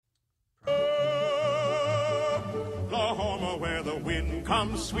wind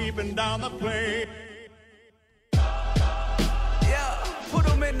comes sweeping down the plain. Yeah, put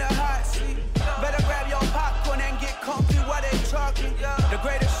them in the hot seat. Better grab your popcorn and get comfy while they talking. The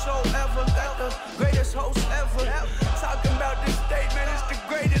greatest show ever, got the greatest host ever. Talking about this statement, it's the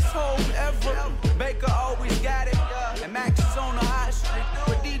greatest home ever. Baker always got it, and Max is on the hot street.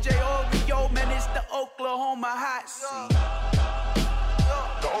 With DJ Oreo, man, it's the Oklahoma hot seat.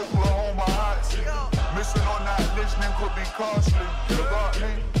 The Oklahoma hot seat. Missing or not listening could be costly. You got me?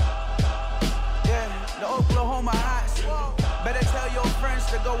 Yeah, the Oklahoma hot seat. Better tell your friends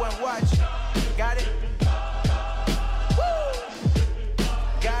to go and watch it. Got it? Woo!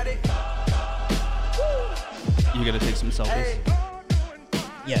 Got it? Woo! You gotta take some selfies. Hey.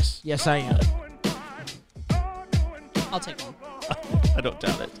 Yes. Yes, I am. I'll take one. I don't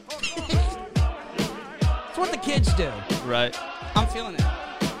doubt it. It's what the kids do. Right. I'm feeling it.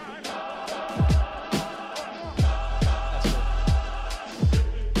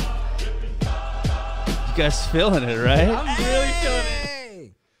 You guys feeling it, right? I'm really feeling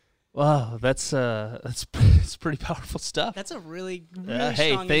it. Wow, that's it's pretty powerful stuff. That's a really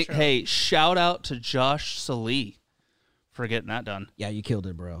Hey, strong intro. hey, shout out to Josh Salee for getting that done. Yeah, you killed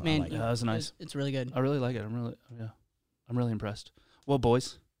it, bro. Man, I like Yeah, it. that was nice. It's really good. I really like it. I'm really impressed. Well,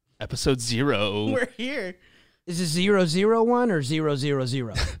 boys, episode 0. We're here. Is it 001 or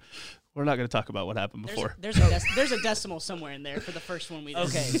 000? We're not going to talk about what happened There's before. there's a decimal somewhere in there for the first one we did.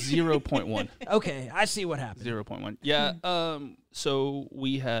 Okay. 0.1. Okay, I see what happened. 0.1. Yeah. So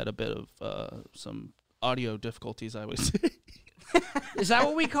we had a bit of some audio difficulties, I would say. Is that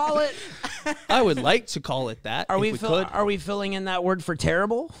what we call it? I would like to call it that. Are if we could. are we filling in that word for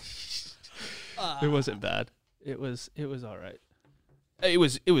terrible? It wasn't bad. It was all right. It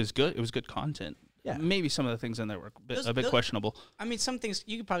was good. It was good content. Yeah. Maybe some of the things in there were a bit questionable. I mean, some things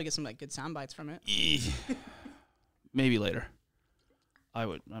you could probably get some like good sound bites from it. Maybe later. I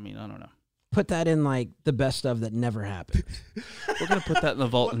don't know. Put that in like the best of that never happened. We're gonna put that in the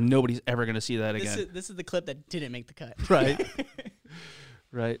vault, and nobody's ever gonna see that again. This is the clip that didn't make the cut. Right.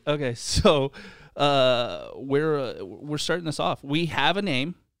 Right. Okay. So, we're starting this off. We have a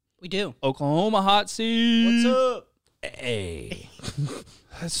name. We do. Oklahoma Hot Seat. What's up? Hey.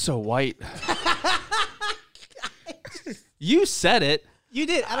 That's so white. You said it. You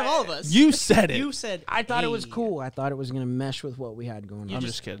did. Out of all of us, You said it. You said. I thought it was "Hey." cool. I thought it was going to mesh with what we had going on. I'm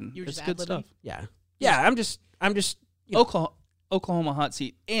just kidding. you were It's just good ad-libbing? stuff. Yeah. Yeah, I'm just you know. Oklahoma Hot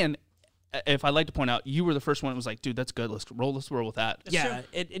Seat. And if I'd like to point out, you were the first one that was like, dude, that's good. Let's roll with that. Yeah,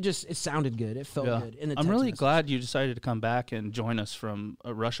 it sounded good. It felt good. In the I'm text really message. glad you decided to come back and join us from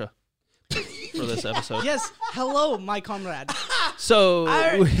Russia for this episode. Yes. Hello, my comrade. So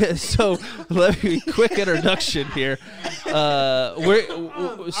let me quick introduction here.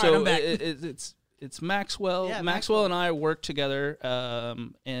 I'm back. It's Maxwell. Yeah, Maxwell and I work together,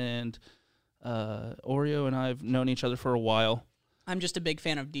 and Oreo and I have known each other for a while. I'm just a big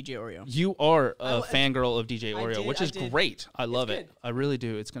fan of DJ Oreo. You are a fangirl of DJ I Oreo, did, which I is did. great. I love It's it. good. I really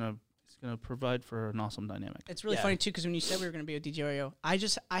do. It's gonna provide for an awesome dynamic. It's really funny too because when you said we were going to be with DJ Oreo,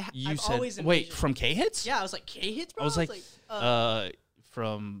 You I've said, always wait, envisioned- from K-Hits? Yeah, I was like K-Hits, bro. I was like,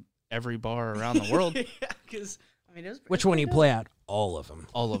 from every bar around the world. because I mean, it was Which one do you play at? All of them.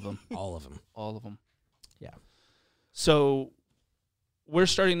 All of them. All of them. All of them. Yeah. So we're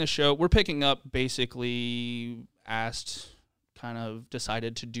starting the show. We're picking up kind of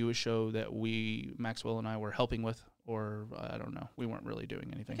decided to do a show that Maxwell and I were helping with, or I don't know. We weren't really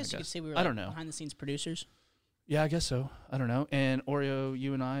doing anything. I guess you could say we were. I don't know. Behind the scenes producers. Yeah, I guess so. I don't know. And Oreo,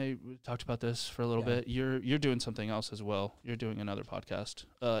 you and I talked about this for a little bit. You're doing something else as well. You're doing another podcast,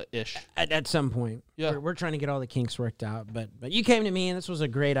 ish. At some point. Yeah. We're trying to get all the kinks worked out, but you came to me and this was a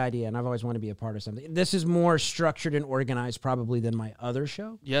great idea, and I've always wanted to be a part of something. This is more structured and organized probably than my other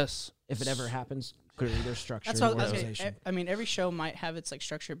show. Yes. If it ever happens, clearly there's structure That's and what I was organization. I mean, every show might have its like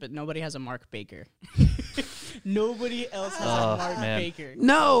structure, but nobody has a Mark Baker. Nobody else has a Mark man. Baker.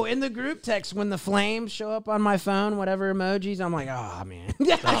 No, in the group text, when the flames show up on my phone, whatever emojis, I'm like, oh, man.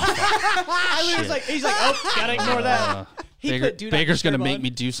 I literally was like, he's like, oh, gotta ignore that. He put do not Baker's gonna disturb make on. me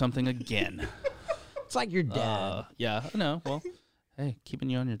do something again. It's like your dad. Yeah, I know. Well, hey, keeping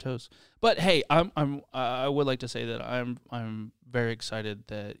you on your toes. But hey, I would like to say that I'm very excited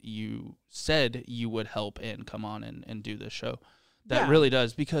that you said you would help and come on and do this show. That Yeah. really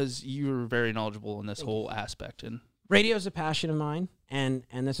does, because you're very knowledgeable in this whole aspect. And Radio is a passion of mine, and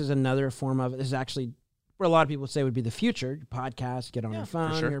this is another form of it. This is actually where a lot of people would say would be the future. Your podcast, get on your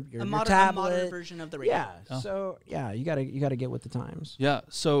phone, sure. your a modern tablet. version of the radio. Yeah. So yeah, you gotta get with the times. yeah,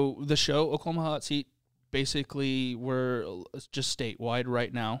 so the show Oklahoma Hot Seat, basically we're just statewide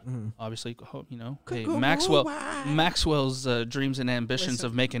right now. Mm-hmm. Obviously, hey, Maxwell's dreams and ambitions Listen.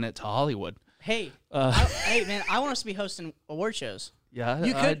 of making it to Hollywood. Hey, hey, man, I want us to be hosting award shows. Yeah,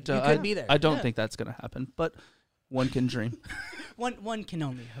 You could be there. I don't Yeah. think that's gonna happen, but one can dream. One can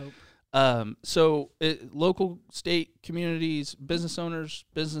only hope. So local, state, communities, business owners,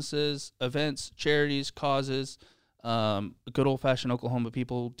 businesses, events, charities, causes, good old-fashioned Oklahoma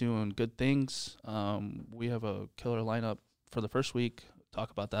people doing good things. We have a killer lineup for the first week. Talk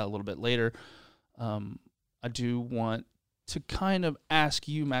about that a little bit later. I do want to kind of ask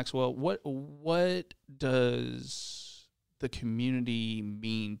you, Maxwell, what does the community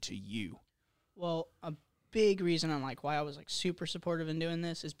mean to you? Well, a big reason on like why I was like super supportive in doing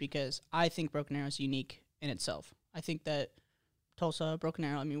this is because I think Broken Arrow is unique in itself. I think that Tulsa, Broken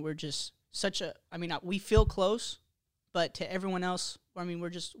Arrow, I mean, we're just we feel close, but to everyone else, I mean,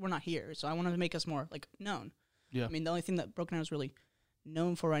 we're not here. So I wanted to make us more like known. Yeah. I mean, the only thing that Broken Arrow is really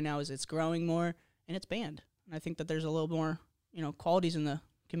known for right now is it's growing more and it's banned. And I think that there's a little more, qualities in the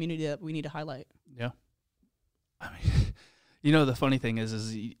community that we need to highlight. Yeah. I mean, the funny thing is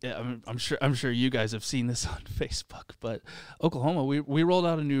I'm sure you guys have seen this on Facebook, but Oklahoma, we rolled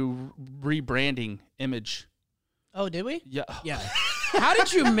out a new rebranding image. Oh, did we? Yeah. Yeah. How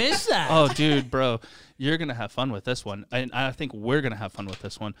did you miss that? Oh, dude, bro, you're gonna have fun with this one, and I think we're gonna have fun with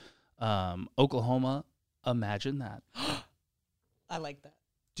this one. Oklahoma, imagine that. I like that.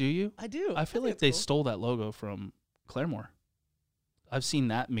 Do you? I do. I feel think like they it's cool. stole that logo from Claremore. I've seen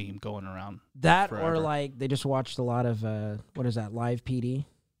that meme going around. That forever. or like they just watched a lot of what is that, Live PD?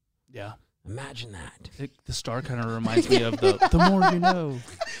 Yeah. Imagine that. The star kind of reminds me of the more you know.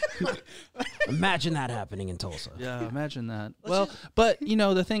 Imagine that happening in Tulsa. Yeah, imagine that. But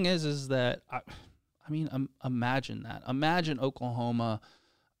the thing is that imagine that. Imagine Oklahoma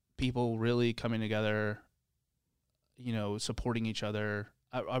people really coming together, supporting each other.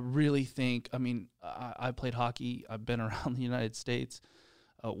 I really think, I played hockey. I've been around the United States.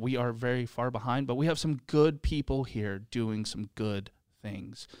 We are very far behind, but we have some good people here doing some good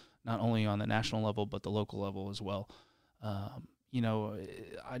things, not only on the national level, but the local level as well. I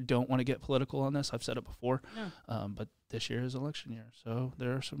don't want to get political on this. I've said it before, but this year is election year, so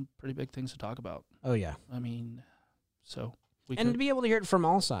there are some pretty big things to talk about. Oh, yeah. So to be able to hear it from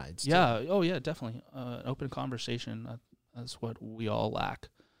all sides. Yeah. Too. Oh, yeah, definitely. An open conversation. That's what we all lack.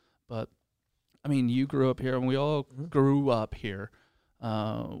 But, you grew up here, and we all grew up here.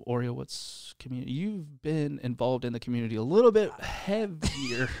 Oreo, what's community? You've been involved in the community a little bit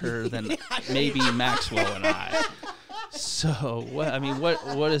heavier than maybe Maxwell and I. So,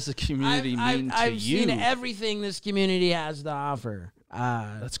 what does the community mean to I've you? seen everything this community has to offer.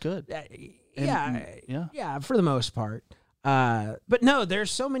 That's good. Yeah, for the most part. But no,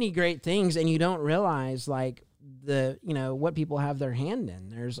 there's so many great things, and you don't realize like what people have their hand in.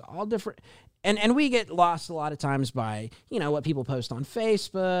 There's all different, and we get lost a lot of times by what people post on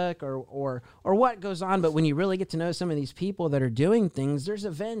Facebook or what goes on. But when you really get to know some of these people that are doing things, there's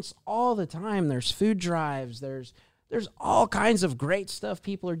events all the time. There's food drives. There's all kinds of great stuff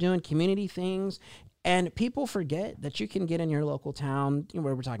people are doing, community things. And people forget that you can get in your local town,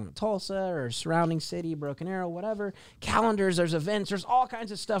 where we're talking about Tulsa or surrounding city, Broken Arrow, whatever, calendars, there's events, there's all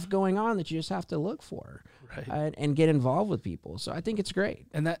kinds of stuff going on that you just have to look for, right, and get involved with people. So I think it's great.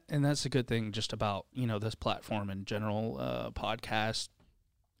 And that's a good thing just about, this platform in general, podcast,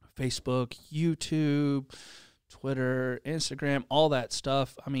 Facebook, YouTube, Twitter, Instagram, all that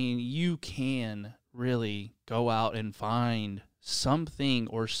stuff. You can really go out and find something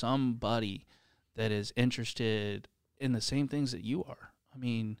or somebody that is interested in the same things that you are.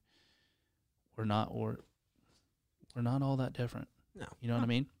 We're not all that different. No. You know what I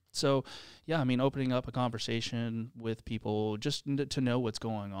mean? So, yeah, opening up a conversation with people just to know what's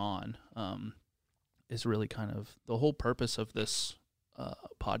going on is really kind of the whole purpose of this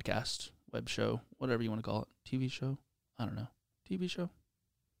podcast, web show, whatever you want to call it, TV show. I don't know. TV show?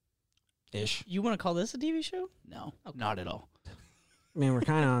 Ish. You want to call this a TV show? No, Okay. not at all. We're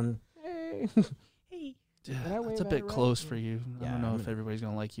kind of on. Hey. Hey. Yeah, Did I wave that's a at bit it right? close for you. I Yeah, don't know if everybody's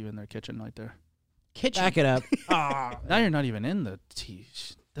going to like you in their kitchen right there. Kitchen. Back it up. Aw. Now you're not even in the tea.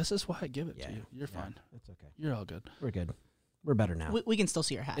 This is why I give it Yeah, to you. You're yeah, fine. That's okay. You're all good. We're good. We're better now. We can still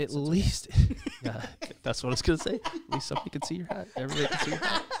see your hats. At so it's okay. least, yeah, that's what I was going to say. At least somebody can see your hat. Everybody can see your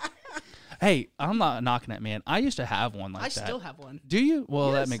hat. Hey, I'm not knocking it, man. I used to have one like I that. still have one. Do you?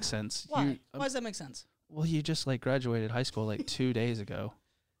 Well, that Yes. makes sense. Why? Why does that make sense? Well, you just graduated high school 2 days ago.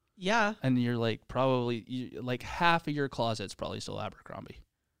 Yeah. And you're probably half of your closet's probably still Abercrombie.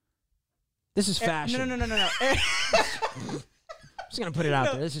 This is fashion. No. just gonna put it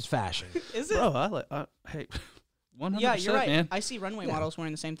out there. This is fashion. Is it? Bro, hey, 100%, Yeah, you're right. man. I see runway models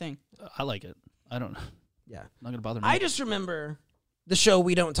wearing the same thing. I like it. I don't know. Yeah. Not going to bother me. I just remember the show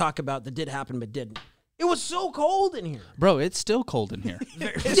we don't talk about that did happen but didn't. It was so cold in here. Bro, it's still cold in here.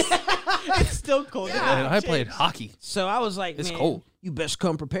 It's still cold. Yeah. And I played hockey. So I was like, It's man, cold. you best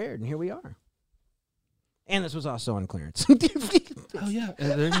come prepared, and here we are. And this was also on clearance. Oh, yeah.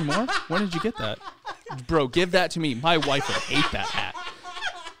 Are there any more? When did you get that? Bro, give that to me. My wife would hate that hat.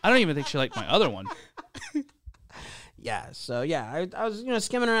 I don't even think she liked my other one. Yeah, so yeah, I was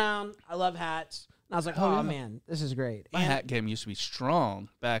skimming around. I love hats. And I was like, oh, yeah. man, this is great. My hat game used to be strong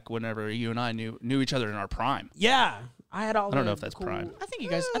back whenever you and I knew each other in our prime. Yeah, I had all. I don't know if that's cool, prime. I think you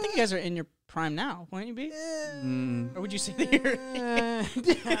guys are in your prime now, wouldn't you be? Or would you say that you're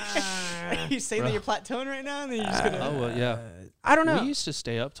you saying that you're plateauing right now and then you're just gonna Oh, well, yeah. I don't know. We used to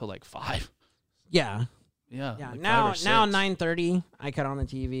stay up till like 5. Yeah. Yeah. Yeah. like 5 Now or 6. 9:30, I cut on the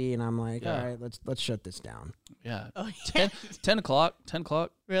TV and I'm like, Yeah. all right, let's shut this down. Yeah. Oh, yeah. 10 o'clock. 10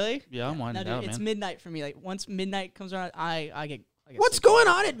 o'clock. Really? Yeah, I'm winding No, down, dude, it's man. midnight for me. Like once midnight comes around, I get What's sick. going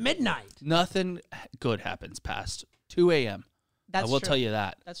on at midnight? Nothing good happens past 2 a.m. That's I will true. tell you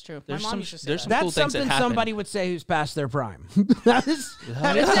that. That's true. There's My mom some- used to say there's that. some- cool That's things that something happen. somebody would say who's past their prime.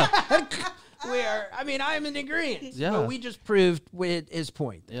 Yeah. We are. I mean, I'm in agreement. Yeah. But we just proved with his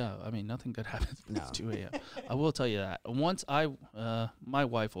point. Yeah, I mean, nothing good happens past 2 a.m. I will tell you that. Once my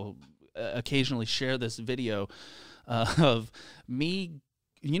wife will occasionally share this video of me,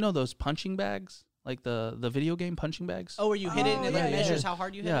 you know those punching bags? Like the video game punching bags? Oh, where you hit it and it yeah, like, yeah. measures how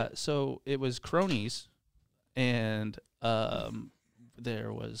hard you hit Yeah, it? so it was cronies, and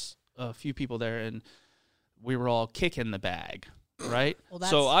there was a few people there, and we were all kicking the bag, right? Well,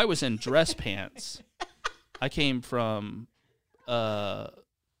 so that's- I was in dress pants. I came from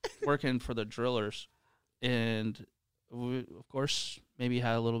working for the drillers, and we, of course, maybe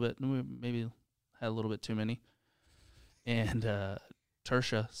had a little bit too many. And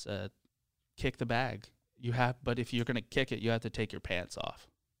Tertia said, "Kick the bag. But if you're gonna kick it, you have to take your pants off."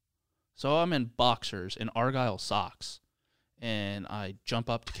 So I'm in boxers and Argyle socks, and I jump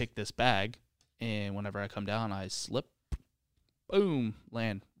up to kick this bag, and whenever I come down, I slip, boom,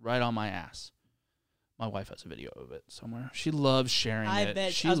 land right on my ass. My wife has a video of it somewhere. She loves sharing I it.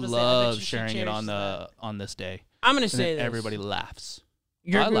 bet- She I was gonna say, I bet loves you she sharing it on cherishes on this day. I'm gonna And say then this. everybody laughs.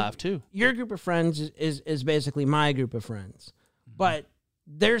 Your I group- laugh too. Your group of friends is basically my group of friends, but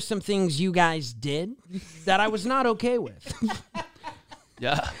there's some things you guys did that I was not okay with.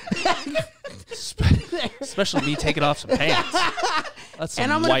 Yeah. Especially me taking off some pants. That's some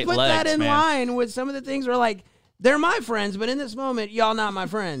And I'm gonna white put legs, that in man. line with some of the things where like they're my friends, but in this moment, y'all not my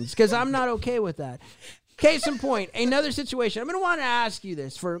friends because I'm not okay with that. Case in point, another situation. I'm gonna want to ask you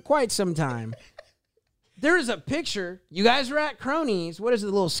this for quite some time. There is a picture. You guys were at Cronies. What is it?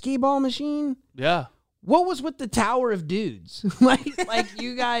 The little skee ball machine? Yeah. What was with the Tower of Dudes? like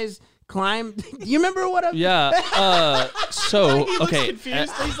you guys climbed. Do you remember what I'm? Yeah. So He looks okay.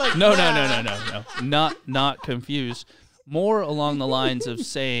 confused. He's like, no, "Nah." no. Not confused. More along the lines of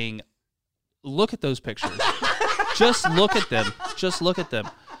saying, look at those pictures. Just look at them. Just look at them,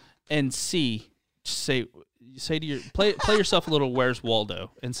 and see. Say to your play yourself a little Where's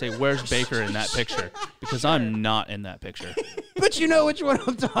Waldo and say where's Baker in that picture, because I'm not in that picture. But you know which one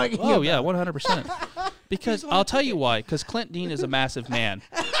I'm talking about. Oh yeah, 100%. Because I'll tell you why. Because Clint Dean is a massive man,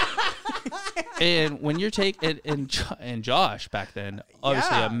 and when you're and Josh back then,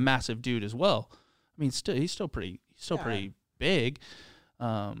 obviously Yeah. a massive dude as well. I mean, he's still pretty big,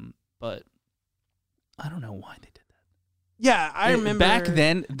 but I don't know why they did that. Yeah, I remember back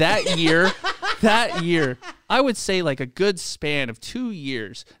then that year. I would say like a good span of 2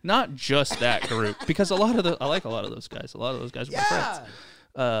 years, not just that group, because I like a lot of those guys. A lot of those guys were my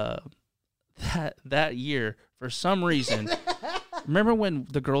friends. That year, for some reason, remember when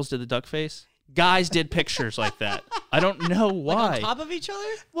the girls did the duck face? Guys did pictures like that. I don't know why. On top of each other?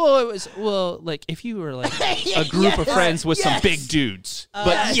 Well, like if you were like a group of friends with some big dudes.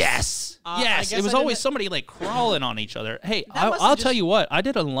 But yes, I guess it was I always didn't- somebody like crawling on each other. Hey, That must've I'll tell just- you what. I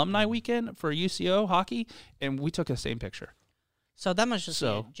did an alumni weekend for UCO hockey, and we took the same picture. So that must just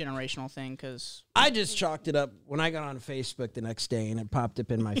So- be a generational thing, because I just chalked it up when I got on Facebook the next day and it popped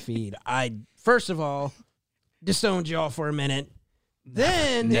up in my feed. I first of all disowned y'all for a minute.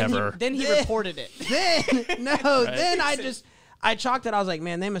 Then Never. then he reported it. then I chalked it. I was like,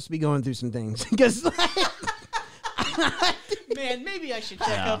 man, they must be going through some things because Man, maybe I should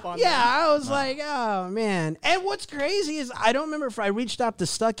check up on yeah, that. I was like, oh man. And what's crazy is I don't remember if I reached out to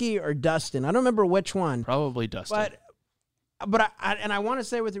Stuckey or Dustin. I don't remember which one. Probably Dustin. But I want to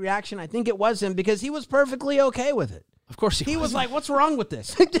say with the reaction, I think it was him because he was perfectly okay with it. Of course He was wasn't. like, "What's wrong with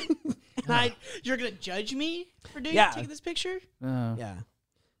this?" And You're gonna judge me for taking this picture? yeah.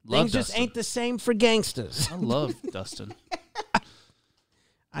 Love Things just Dustin. ain't the same for gangsters. I love Dustin.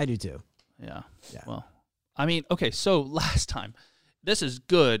 I do too. Yeah. Yeah. Well, I mean, okay, so last time, this is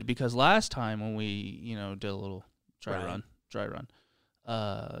good because last time when we, did a little dry run,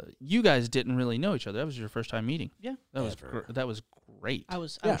 you guys didn't really know each other. That was your first time meeting. Yeah. That was great. I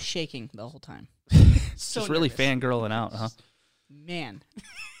was shaking the whole time. So Just really nervous. fangirling out, huh? Man.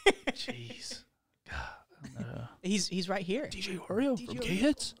 Jeez. He's right here. DJ Oreo from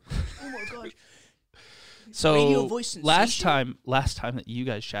K-Hits. Oh my gosh. So Radio voice last sensation? time that you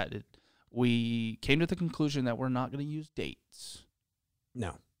guys chatted, we came to the conclusion that we're not going to use dates.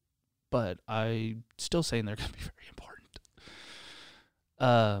 No. But I'm still saying they're going to be very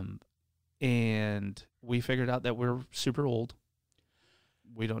important. And we figured out that we're super old.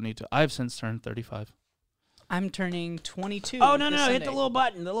 We don't need to. I've since turned 35. I'm turning 22. Oh no, this hit Sunday. the little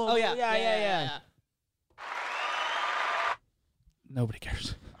button. The little. Oh yeah. yeah. Nobody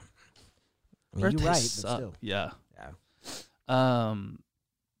cares. I mean, you're Birthdays right, suck. but still. Yeah. Yeah.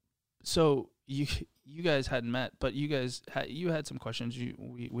 So you guys hadn't met, but you guys had some questions.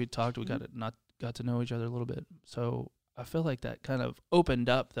 We talked. We got to know each other a little bit. So I feel like that kind of opened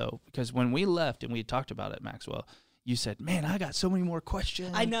up though, because when we left and we talked about it, Maxwell, you said, "Man, I got so many more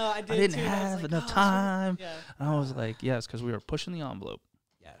questions. I know. I did. I didn't too, and I was have like, enough "Oh, time." Yeah. And I was like, "Yes," because we were pushing the envelope.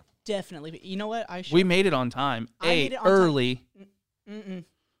 Definitely. But you know what? We made it on time. I made it on time. Early. Mm-mm.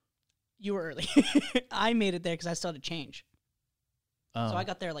 You were early. I made it there because I still had to change. So I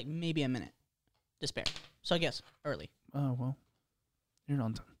got there like maybe a minute to spare. So I guess early. Oh well, you're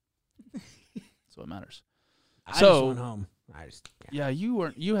on time. That's what matters. I So- just went home. Yeah, you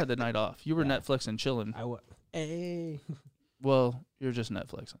weren't. You had the night off. You were Netflix and chilling. Hey. Well, you're just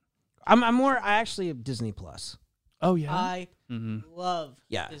Netflixing. I'm more. I actually have Disney Plus. Oh yeah. I Mm-hmm. love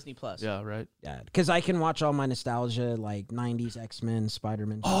Yeah. Disney Plus. Yeah. Right. Yeah, because I can watch all my nostalgia, like '90s X-Men,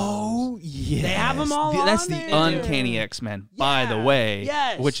 Spider-Man. yeah. They have 'em all That's on the there. Uncanny X-Men, by the way.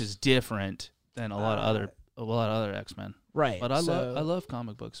 Yes. Which is different than a lot of other X-Men. right. But I love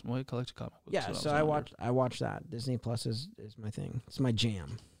comic books. I collected comic books. Yeah, when so was younger. I watch that. Disney Plus is my thing. It's my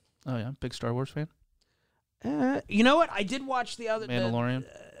jam. Oh yeah, big Star Wars fan. You know what? I did watch the other Mandalorian.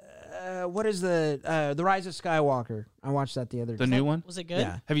 what is the Rise of Skywalker? I watched that the other The day. new one. Was it good?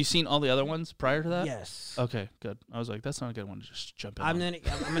 Yeah. Have you seen all the other ones prior to that? Yes. Okay, good. I was like, that's not a good one to just jump in. I'm on.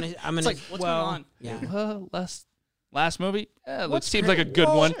 gonna. It's like, what's going on? Yeah. Well, last movie. Yeah, What's seems like a great? good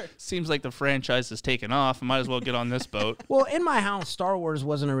Well, one. sure. Seems like the franchise has taken off. I might as well get on this boat. Well, in my house, Star Wars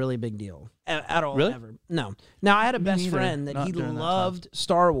wasn't a really big deal at all. Really? Ever. No. Now I had a Me best neither. friend that Not he during that time. loved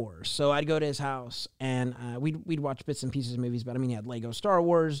Star Wars, so I'd go to his house and we'd watch bits and pieces of movies. But I mean, he had Lego Star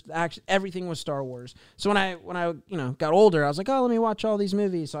Wars. Actually, everything was Star Wars. So when I got older, I was like, oh, let me watch all these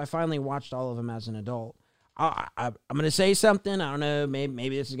movies. So I finally watched all of them as an adult. I'm gonna say something. I don't know.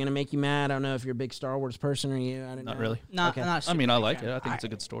 Maybe this is gonna make you mad. I don't know if you're a big Star Wars person or you. I don't know. Not really. Not. Okay. Not I mean, I like fan. it. I think it's a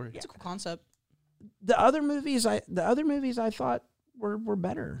good story. It's a cool concept. The other movies I thought were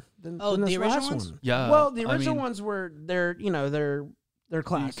better than, Oh, than this the original last ones? one. Yeah. Well, the I original mean, ones were they're You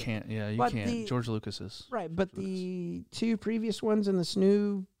classic. can't. Yeah, you But can't. the- George Lucas is. Right, but the two previous ones and this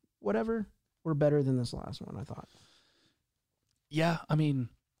new whatever were better than this last one, I thought. Yeah, I mean,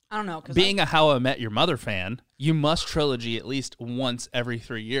 I don't know. Cause being a How I Met Your Mother fan, you must trilogy at least once every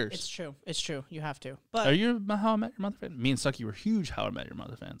 3 years. it's true. It's true. You have to. But Are you a How I Met Your Mother fan? Me and Stucky were huge How I Met Your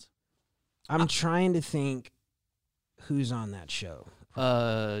Mother fans. I'm trying to think who's on that show.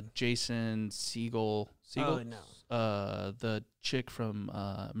 Jason Segel. Oh, no. The chick from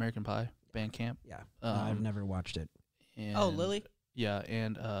American Pie, Band Camp. Yeah. I've Um, never watched it. And, oh, Lily. Yeah,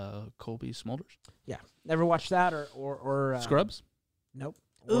 and Colby Smulders. Yeah. Never watched that or Scrubs. Nope.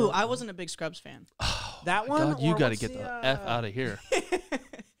 Ooh, Or- I wasn't a big Scrubs fan. that My one. God, you or got to what's get the F out of here.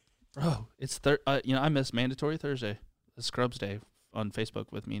 Bro, it's I miss Mandatory Thursday, the Scrubs Day on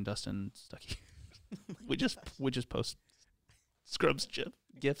Facebook with me and Dustin and Stucky. we just post Scrubs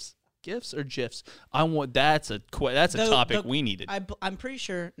gifs or gifs. That's a topic we needed. I'm pretty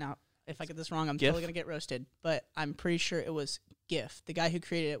sure now. If I get this wrong, I'm GIF? totally gonna get roasted. But I'm pretty sure it was GIF. The guy who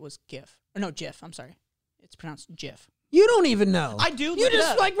created it was GIF. Or no, GIF. I'm sorry. It's pronounced GIF. You don't even know. I do. You look it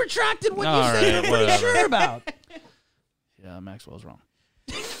just up. like retracted what you All said. right, You're pretty whatever. sure about. Yeah, Maxwell's wrong.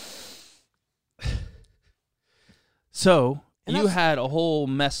 So And you that's- had a whole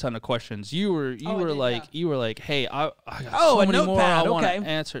mess ton of questions. You were I did, you were like, hey, I got Oh, so a many more notepad, I want to okay.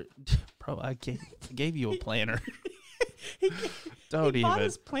 answer. Bro, I gave you a planner. Don't he bought even.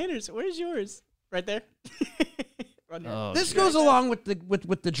 his planners. Where's yours? Right there. Right there. Oh, This geez. goes along with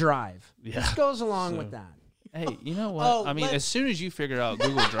the drive. Yeah. This goes along So- with that. Hey, you know what? Oh, I mean, let's- as soon as you figure out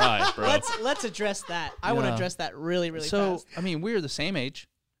Google Drive, bro. Let's address that. I want to Yeah. address that really So, fast. I mean, we're the same age,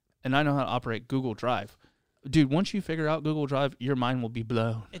 and I know how to operate Google Drive. Dude, once you figure out Google Drive, your mind will be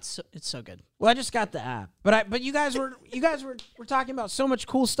blown. It's so good. Well, I just got the app, but you guys were talking about so much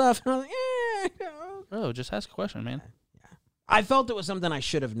cool stuff. And I was like, Bro, just ask a question, man. I felt it was something I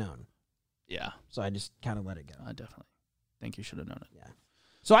should have known, Yeah, so I just kind of let it go. I definitely think you should have known it. Yeah.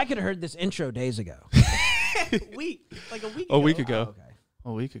 So I could have heard this intro days ago. A week ago. A week ago. Okay.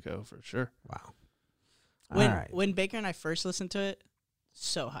 A week ago, for sure. Wow. When All right. when Baker and I first listened to it,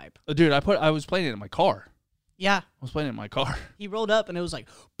 so hype. Dude, I was playing it in my car. Yeah, I was playing it in my car. he rolled up and it was like,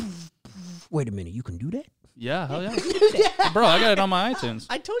 Wait a minute, you can do that? Yeah, hell yeah. Bro, I got it on my iTunes.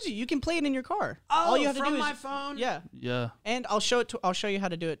 I told you can play it in your car. Oh, All you have to from do my is phone? Yeah, Yeah. and I'll show you how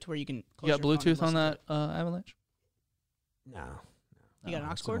to do it to where you can. You close got your phone and Bluetooth on listen to that Avalanche? No. You got an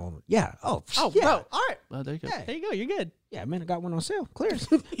aux It's an cord? old- Yeah. Oh, Oh, yeah. bro. All right. Oh, there you go. Yeah. There you go. You're good. Yeah, man, I got one on sale. Clear.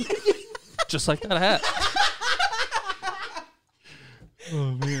 Just like that hat.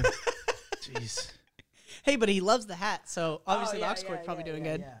 Oh, man. Jeez. Hey, but he loves the hat, so obviously the aux cord's probably doing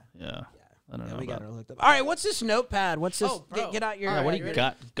good. Yeah. I don't know. We got about her hooked up. All right, what's this notepad? What's this? Oh, bro. Get out your. All right, what do you you ready?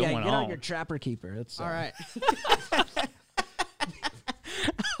 got going get on? out your Trapper Keeper. That's All right.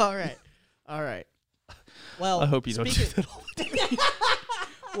 All right. All right. Well, I hope you don't do speaking- that.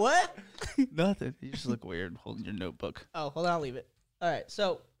 What? Nothing. You just look weird holding your notebook. Oh, hold on. I'll leave it. All right.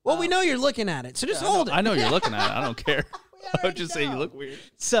 So. Well, we know you're looking at it, so just hold it. I know you're looking at it. I don't care. I already would just say you know. look weird.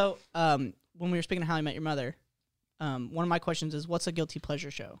 So, when we were speaking of How I Met Your Mother, one of my questions is, what's a guilty pleasure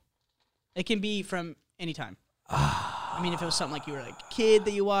show? It can be from any time. I mean, if it was something like you were like a kid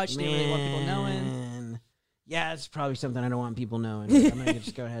that you watched, didn't really want people knowing. Man. Yeah, it's probably something I don't want people knowing. But I'm gonna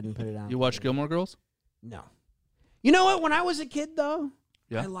just go ahead and put it out. You watch there. Gilmore Girls? No. You know what? When I was a kid, though,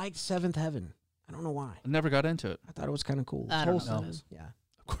 Yeah. I liked Seventh Heaven. I don't know why. I never got into it. I thought it was kind of cool. I don't know Wholesome. what it is. Yeah.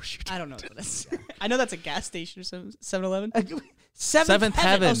 Of course you do. I don't know what that is. I know that's a gas station or 7-Eleven. Seventh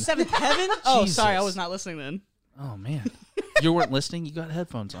Heaven. Oh, Seventh Heaven? Oh, sorry. I Jesus. was not listening then. Oh, man. You weren't listening? You got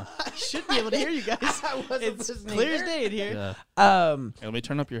headphones on. I should be able to hear you guys. I wasn't It's listening. clear as day in here. Yeah. Yeah. Hey, let me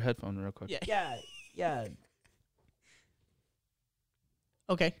turn up your headphone real quick. Yeah. Yeah. Yeah.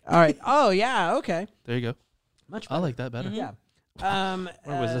 Okay. All right. Oh, yeah. Okay. There you go. Much I better. like that better. Yeah.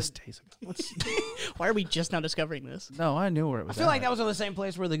 Where was this days ago? Why are we just now discovering this? No, I knew where it I was. feel like that was on the same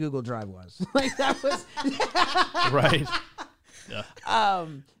place where the Google Drive was. Like that was Right. Yeah.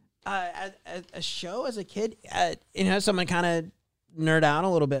 a show as a kid. Someone kind of nerd out a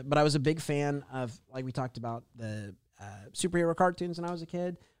little bit, but I was a big fan of, like we talked about, the superhero cartoons when I was a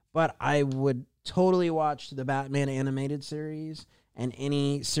kid. But I would totally watch the Batman animated series and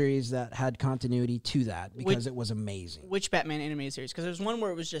any series that had continuity to that because it was amazing. Which Batman animated series? Because there's one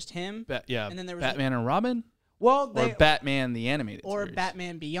where it was just him, Yeah. And then there was Batman and Robin? Well, Or Batman the animated or series?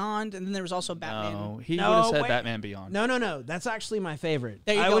 Batman Beyond, and then there was also Batman. No, he No, would have said wait. Batman Beyond. No. That's actually my favorite.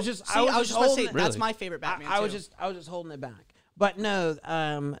 There you I go. was just, See, I was just about to say holding- that's Really? my favorite Batman. I was too. just holding it back. But no,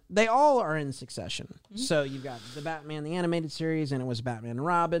 they all are in succession. So you've got the Batman the animated series, and it was Batman and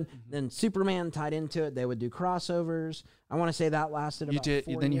Robin. Then Superman tied into it. They would do crossovers. I want to say that lasted You about did.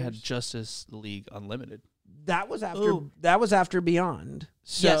 4 Then years. you had Justice League Unlimited. That was after. Ooh. That was after Beyond.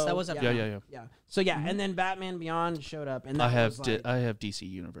 So, Yes, that was after Yeah, Beyond. yeah. So yeah, and then Batman Beyond showed up, and that I have was like, I have DC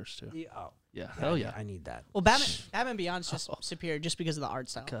Universe too. oh, Yeah, hell yeah. I need that. Well, Batman Beyond's just superior just because of the art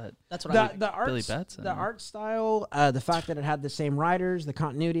style. Cut. That's what I like. The art, Billy Batson. the art style, the fact that it had the same writers, the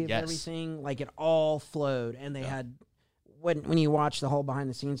continuity of Yes. everything, like it all flowed, and they had. When you watch the whole behind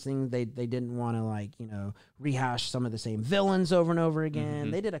the scenes thing, they didn't want to rehash some of the same villains over and over again.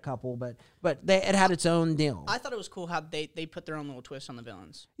 Mm-hmm. They did a couple, but it had its own deal. I thought it was cool how they put their own little twist on the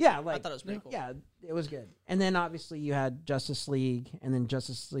villains. Yeah, like I thought it was pretty cool. Yeah, it was good. And then obviously you had Justice League, and then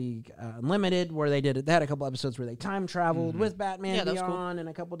Justice League Unlimited, where they had a couple episodes where they time traveled with Batman Yeah, that was cool. Beyond and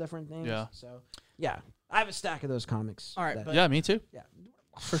a couple different things. Yeah. So yeah, I have a stack of those comics. All right, that- but- Yeah, me too. yeah.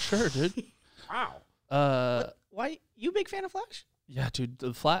 For sure, dude. Wow. Why you a big fan of Flash? Yeah, dude.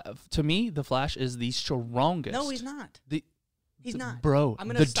 To me, the Flash is the strongest. No, he's not. He's not. Bro, I'm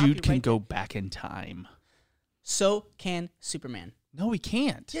gonna the stop you dude can right go back in time. So can Superman. No, he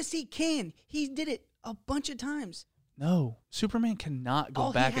can't. Yes, he can. He did it a bunch of times. No, Superman cannot go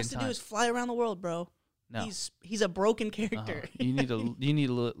All back he has in to time. do is fly around the world, bro. No. He's a broken character. You need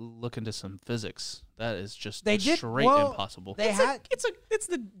to look into some physics. That is just They did- straight well, impossible. They had It's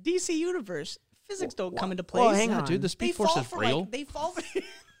the DC universe. Physics don't come into place. well, hang yeah, on. dude, the They Speed Force fall is for real. they fall for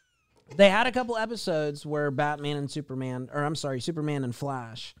they had a couple episodes where Batman and Superman and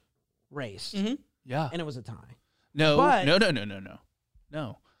Flash raced, Mm-hmm. yeah. and it was a tie. No, But-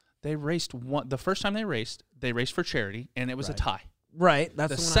 no. They raced the first time they raced for charity, and it was a tie. Right.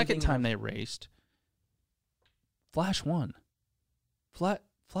 That's the one I'm second thinking time of. they raced, Flash won. Flash.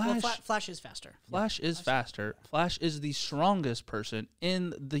 Flash is faster. Flash is faster. Flash is the strongest person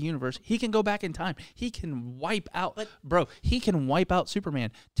in the universe. He can go back in time. He can wipe out, he can wipe out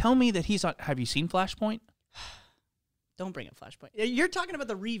Superman. Tell me that he's on. Have you seen Flashpoint? Don't bring up Flashpoint. You're talking about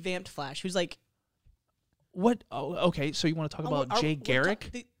the revamped Flash, who's like. What? Oh, okay. So you want to talk about Jay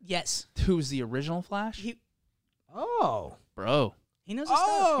Garrick? Yes. Who's the original Flash? Bro. He knows his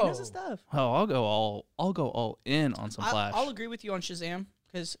stuff. He knows his stuff. Oh, I'll go all in on some Flash. I'll agree with you on Shazam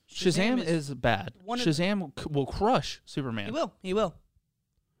because Shazam is bad. Shazam will crush Superman. He will.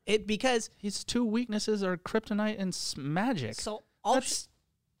 Because his two weaknesses are kryptonite and magic. So all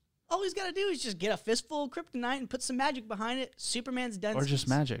he's got to do is just get a fistful of kryptonite and put some magic behind it. Superman's done. Or just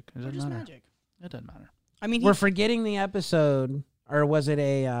magic. It doesn't matter. Magic. It doesn't matter. I mean, we're forgetting the episode, or was it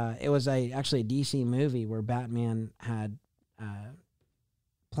actually a DC movie where Batman had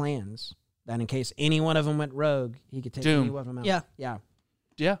plans that in case any one of them went rogue, he could take any one of them out.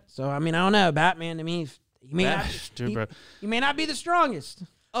 Yeah. So I mean, I don't know. Batman to me, he may not be the strongest.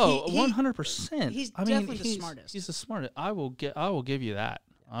 Oh, 100%. He's definitely the smartest. He's the smartest. I will give you that.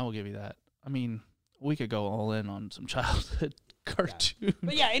 I mean, we could go all in on some childhood cartoon.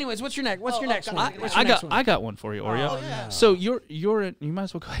 But yeah, anyways, what's your next? What's your next one? I got one for you, Oreo. Oh, yeah. So you might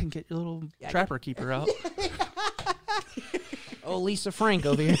as well go ahead and get your little trapper keeper out. Oh, Lisa Frank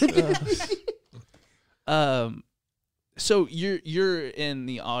over here. So you're in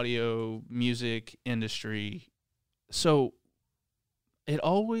the audio music industry. So it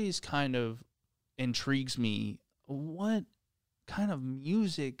always kind of intrigues me. What kind of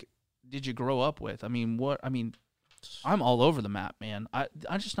music did you grow up with? I'm all over the map, man.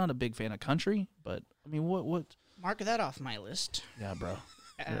 I'm just not a big fan of country, but I mean, what? Mark that off my list. Yeah, bro.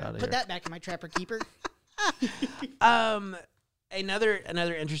 Put that back in my trapper keeper.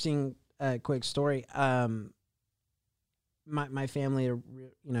 Another interesting quick story. My family are,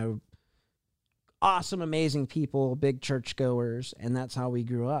 awesome, amazing people, big churchgoers, and that's how we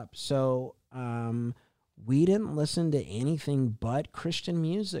grew up. So we didn't listen to anything but Christian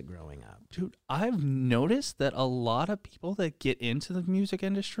music growing up. Dude, I've noticed that a lot of people that get into the music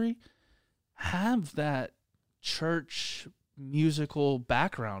industry have that church musical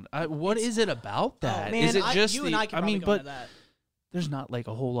background. What is it about that? Oh, man, is it just you and I could probably go into that. There's not like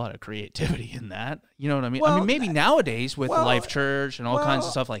a whole lot of creativity in that. You know what I mean? Well, maybe nowadays with Life Church and all kinds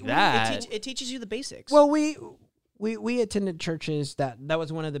of stuff like that. It teaches you the basics. Well, we attended churches that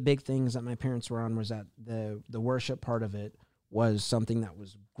was one of the big things that my parents were on, was that the worship part of it was something that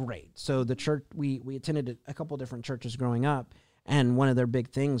was great. So the church, we attended a couple different churches growing up, and one of their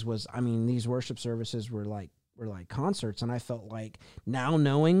big things was, these worship services were like concerts, and I felt like now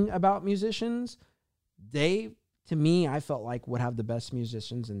knowing about musicians, to me, I felt like would have the best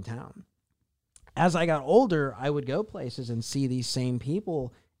musicians in town. As I got older, I would go places and see these same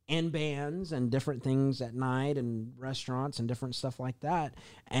people in bands and different things at night and restaurants and different stuff like that.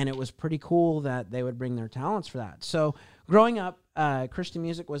 And it was pretty cool that they would bring their talents for that. So growing up, Christian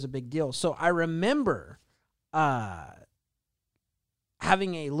music was a big deal. So I remember having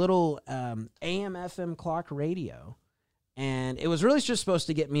a little AM/FM clock radio, and it was really just supposed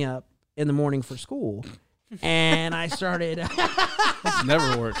to get me up in the morning for school. And I started. It's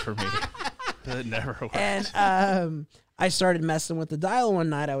never worked for me. It never worked. And I started messing with the dial one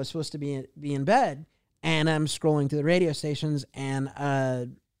night. I was supposed to be in bed, and I'm scrolling through the radio stations, and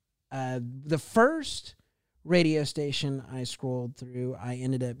the first radio station I scrolled through, I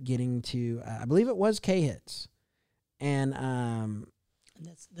ended up getting to, I believe it was K-Hits, and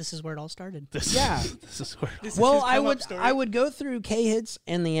this is where it all started. This is where. Well, I would go through K-Hits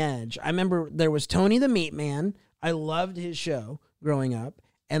and The Edge. I remember there was Tony the Meat Man. I loved his show growing up,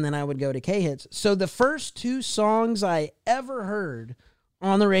 and then I would go to K-Hits. So the first two songs I ever heard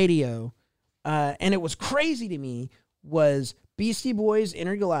on the radio, and it was crazy to me, was Beastie Boys'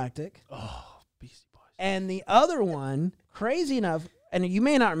 Intergalactic. Oh, Beastie Boys. And the other one, crazy enough, and you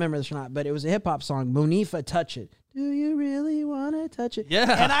may not remember this or not, but it was a hip-hop song, Monifa, Touch It. Do you really want to touch it?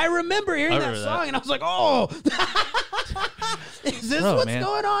 Yeah. And I remember hearing that song, and I was like, oh, is this what's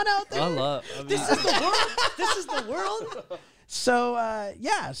going on out there? This is the world. This is the world. So,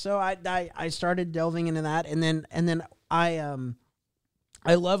 so I started delving into that, and then I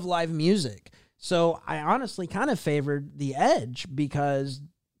love live music. So I honestly kind of favored The Edge because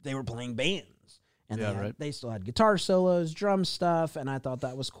they were playing bands. And they still had guitar solos, drum stuff, and I thought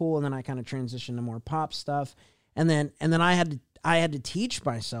that was cool. And then I kind of transitioned to more pop stuff. And then I had to teach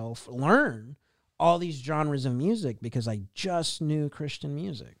myself, learn all these genres of music because I just knew Christian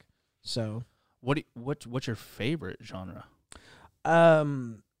music. So, what's your favorite genre?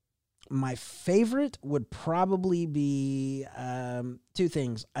 my favorite would probably be two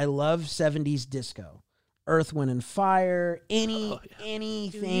things. I love 70s disco. Earth, Wind, and Fire,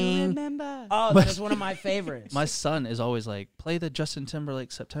 anything. Do you remember? Oh, that is one of my favorites. My son is always like, play the Justin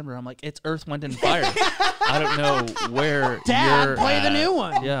Timberlake September. I'm like, it's Earth, Wind, and Fire. I don't know where Dad, you're play at. the new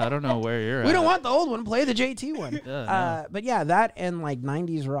one. Yeah, I don't know where you're at. We don't want the old one. Play the JT one. Yeah, no. But yeah, that and like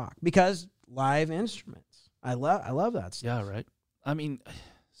 90s rock because live instruments. I love that stuff. Yeah, right. I mean,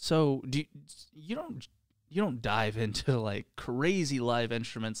 so you don't dive into like crazy live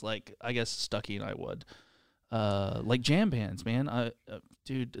instruments like I guess Stucky and I would. Like jam bands, man.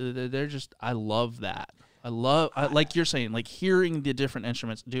 Dude, they're just. I love that. I like you're saying, like hearing the different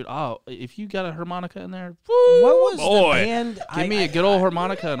instruments, dude. Oh, if you got a harmonica in there, woo, What was boy, the band? give me a good old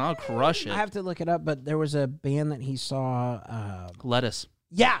harmonica and I'll crush it. I have to look it up, but there was a band that he saw. Lettuce.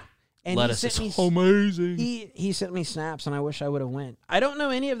 Yeah, and Lettuce he sent is me amazing. he sent me snaps, and I wish I would have went. I don't know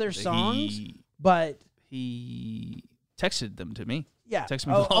any of their songs, He- but He texted them to me. yeah, Texted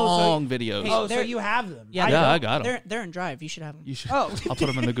me long videos. Oh, so They're- you have them? Yeah, Yeah, I don't. got 'em. They're in Drive. You should have them. You should. Oh. I'll put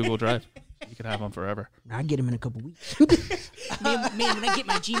them in the Google Drive. You can have them forever. I get them in a couple weeks. man, when I get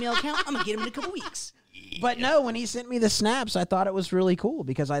my Gmail account, I'm gonna get them in a couple weeks. But no, when he sent me the snaps, I thought it was really cool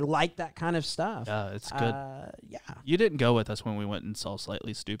because I like that kind of stuff. Yeah, it's good. Yeah. You didn't go with us when we went and saw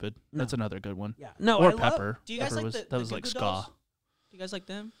Slightly Stupid. That's another good one. Yeah. No, Or I love- Pepper. Do you guys Pepper like was, the that the was like Goo Goo ska. Dolls? Do you guys like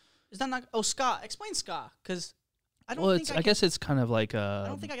them? Is that not? Oh, ska. Explain ska, because I don't Well, think it's. I guess it's kind of like I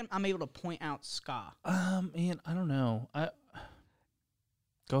don't think I'm able to point out ska. Man, I don't know.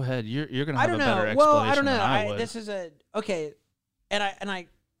 Go ahead. You're gonna I have don't a better know. explanation Well, I don't know. than I would. This is okay, and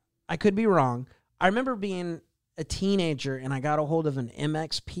I could be wrong. I remember being a teenager and I got a hold of an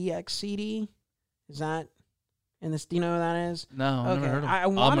MXPX CD. Is that in this? Do you know what that is? no, I've okay. never heard of I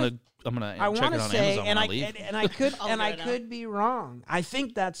it. wanna- I'm gonna I check want it to on say, Amazon and when I leave. and I could I'll and I get it could be wrong. I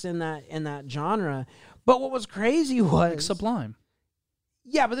think that's in that genre. But what was crazy was Like Sublime.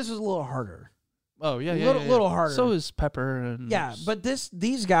 Yeah, but this was a little harder. Oh yeah, Little harder. So is Pepper and Yeah, but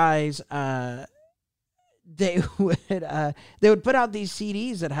these guys, they would put out these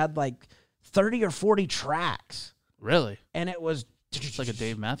CDs that had like 30 or 40 tracks, really, and it was it's like a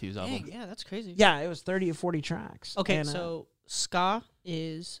Dave Matthews album. Dang, yeah, that's crazy. Yeah, it was 30 or 40 tracks. Okay, And, so ska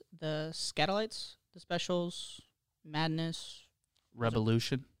is the Scatolites, the Specials, Madness.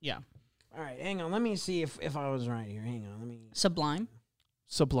 Revolution. Yeah. all right, hang on. Let me see if I was right here. Hang on. Let me. Sublime.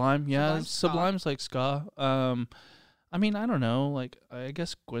 Sublime, yeah, Sublime's ska. Sublime's like ska. I mean, I don't know. Like, I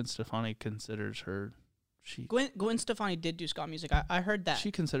guess Gwen Stefani considers her. Gwen Stefani did do ska music. I heard that.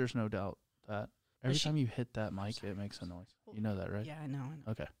 She considers no doubt that every she- time you hit that mic, it makes a noise. You know that, right? Yeah, I know.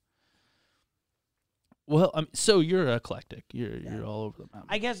 Okay. Well, so you're eclectic. You're all over the map.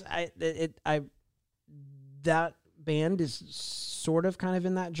 I guess that band is sort of kind of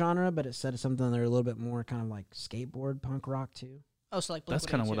in that genre, but it said something they're a little bit more kind of like skateboard punk rock too. Oh, so like That's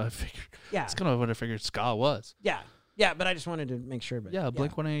kind of what I Blink-182. figured. Yeah, That's kind of what I figured ska was. yeah, yeah. But I just wanted to make sure. But Yeah,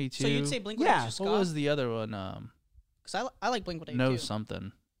 Blink 182. So you'd say Blink-182 Yeah. ska? What was the other one? Because I like Blink-182. No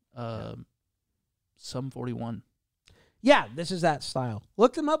something. Sum 41. Yeah, this is that style.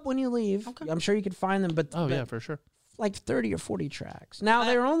 Look them up when you leave. Okay. I'm sure you could find them, but Oh but yeah, for sure. like 30 or 40 tracks. Now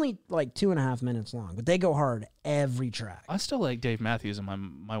they're only like 2.5 minutes long, but they go hard every track. I still like Dave Matthews, and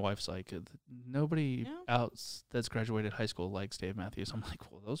my wife's like, nobody Yeah. else that's graduated high school likes Dave Matthews. I'm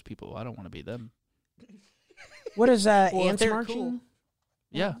like, well, those people, I don't want to be them. What is that? Well, if Ants they're Marching? cool.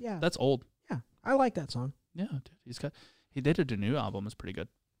 Yeah, yeah. that's old. Yeah, I like that song. Yeah, dude, he did a new album. It's pretty good.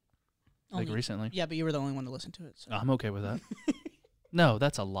 Like Only- recently. Yeah, but you were the only one to listen to it. So. I'm okay with that. No,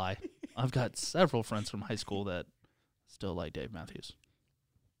 that's a lie. I've got several friends from high school that still like Dave Matthews.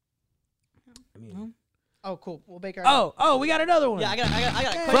 I mean, Well, oh, cool. We'll bake our. oh, we got another one. Yeah, I got a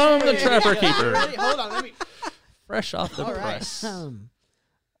question. From the for you. Trapper Yeah, Keeper. ready? Hold on, let me Fresh off the All right. press.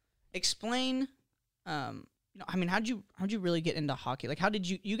 explain. I mean, how'd you really get into hockey? Like, how did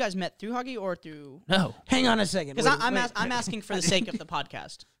you guys met through hockey or through? No. Hang on a second. Because Wait, wait. I'm asking for the sake of the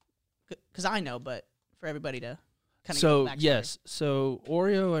podcast. Because I know, but for everybody to kind of. So yes, so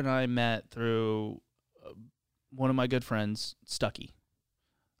Oreo and I met through one of my good friends, Stucky.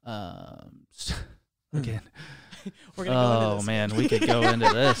 Again. we're gonna go into Oh this. man, we could go into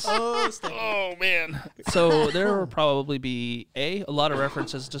this. Oh, Stucky. Oh man. So there will probably be a lot of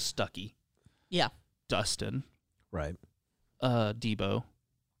references to Stucky, Yeah. Dustin, Right. Debo,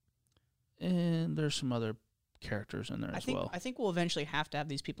 and there's some other characters in there as well. I think we'll eventually have to have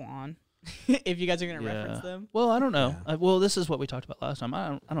these people on if you guys are gonna reference them. Well, I don't know. Yeah. Well, this is what we talked about last time.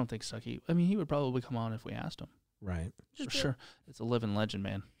 I don't think Stucky. I mean, he would probably come on if we asked him. Right. For sure. It's a living legend,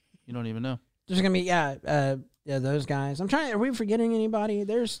 man. You don't even know. There's gonna be those guys. I'm trying. Are we forgetting anybody?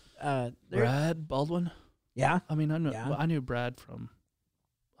 There's Brad Baldwin. Yeah. I mean, Yeah. I knew Brad from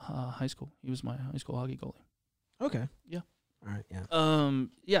high school. He was my high school hockey goalie. Okay. Yeah. All right. Yeah.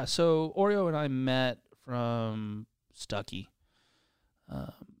 Yeah. So Oreo and I met from Stuckey.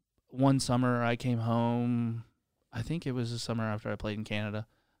 One summer I came home. I think it was the summer after I played in Canada.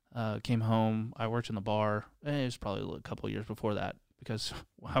 Came home. I worked in the bar. It was probably a couple of years before that because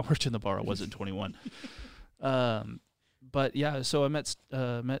when I worked in the bar, I wasn't 21. But yeah, so I met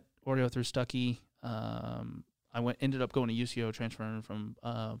Oreo through Stuckey. I ended up going to UCO, transferring from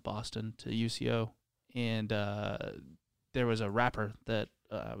Boston to UCO, and there was a rapper that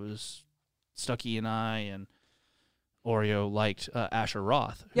was Stuckey and I and Oreo liked, Asher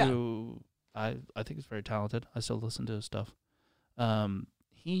Roth, who I think is very talented. I still listen to his stuff.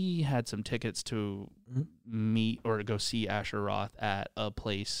 He had some tickets to meet or to go see Asher Roth at a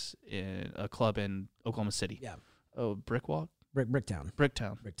place in a club in Oklahoma City. Yeah. Oh, Bricktown. Bricktown.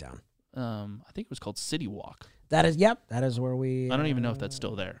 I think it was called City Walk. That is. Yep. That is where we. I don't even know if that's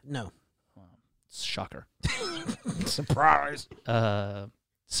still there. No. Shocker. Surprise.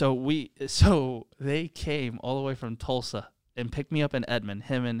 So they came all the way from Tulsa and picked me up in Edmond.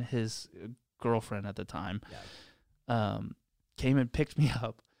 Him and his girlfriend at the time. Yeah. Came and picked me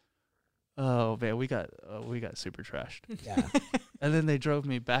up. Oh man, we got super trashed. Yeah. And then they drove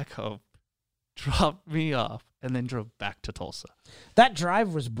me back home, dropped me off, and then drove back to Tulsa. That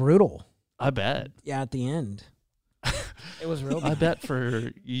drive was brutal. I bet. Yeah, at the end. It was real bad. I bet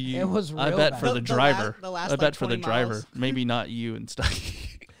for you. It was real I bet bad. for the driver. The last I bet like for the 20 driver. miles. Maybe not you and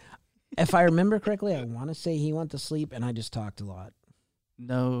Stuckey. If I remember correctly, I want to say he went to sleep and I just talked a lot.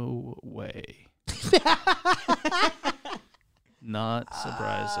 No way. Not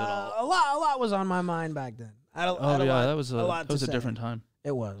surprised at all. A lot was on my mind back then. That was a say. different time.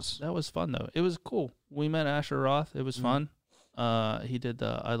 It was. That was fun though. It was cool. We met Asher Roth. It was fun. He did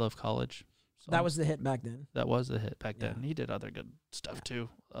the I Love College song. That was the hit back then. That was the hit back then. Yeah. He did other good stuff too.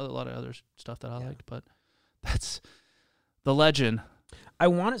 A lot of other stuff that I liked, but that's the legend. I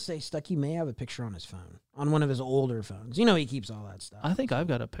want to say Stuckey may have a picture on his phone, on one of his older phones. You know he keeps all that stuff. I think I've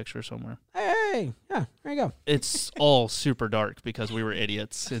got a picture somewhere. Hey, yeah, there you go. It's all super dark because we were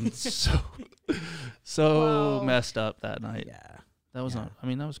idiots and so messed up that night. Yeah. That was not. I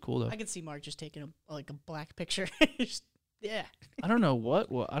mean, that was cool though. I could see Mark just taking a black picture. Yeah. I don't know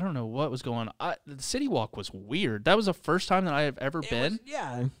what was going on. The City Walk was weird. That was the first time that I have ever been.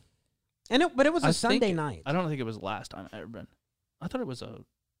 Yeah. But it was a Sunday night. I don't think it was the last time I ever been. I thought it was a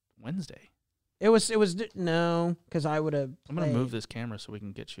Wednesday. It was no, because I would have. I'm gonna move this camera so we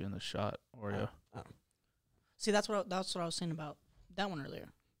can get you in the shot, Oreo. See, that's what I was saying about that one earlier.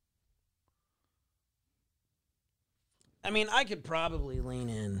 I mean, I could probably lean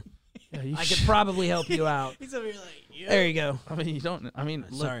in. Yeah, I could probably help you out. He's over here like, yeah. There you go. I mean, you don't. I mean,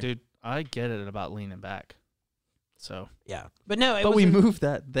 look, Sorry. dude. I get it about leaning back. So. Yeah, but no. But we moved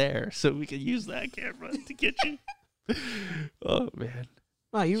that there so we could use that camera to get you. Oh man.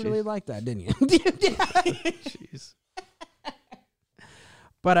 Wow, you really liked that, didn't you? Jeez.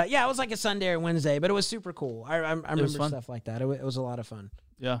 But yeah, it was like a Sunday or Wednesday, but it was super cool. I remember fun. stuff like that. It was a lot of fun.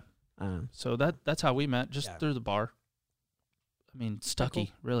 Yeah. So that's how we met, just through the bar. I mean,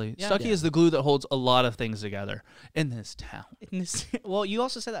 Stuckey, really. Yeah. Stuckey is the glue that holds a lot of things together in this town. Well, you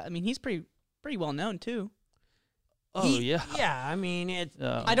also said that. I mean, he's pretty well known too. Oh, yeah. Yeah, I mean, it.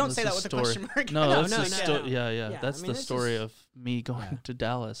 I don't say that with a question mark. No, No, that's no. Yeah. That's I mean, the this story is- of me going to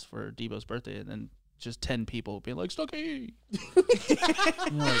Dallas for Debo's birthday and then just 10 people being like, Stuckey.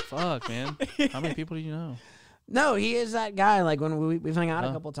 And you're like, fuck, man. How many people do you know? No, he is that guy. Like when we've hung out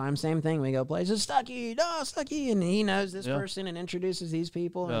a couple times, same thing. We go places, Stuckey, and he knows this person and introduces these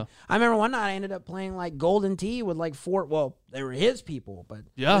people. And I remember one night I ended up playing like Golden Tee with like four. Well, they were his people, but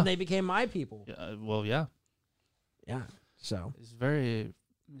then they became my people. Yeah. Well, yeah. Yeah. So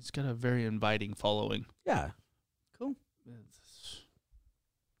It's got a very inviting following. yeah. Cool.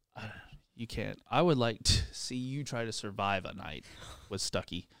 You can't. I would like to see you try to survive a night with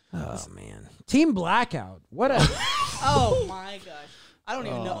Stuckey. Oh man, Team Blackout. What a. Oh my gosh. I don't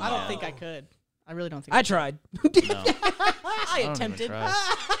even know. I don't man. think I could. I really don't think I tried. No, I don't even attempted.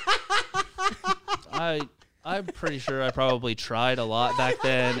 try. I'm pretty sure I probably tried a lot back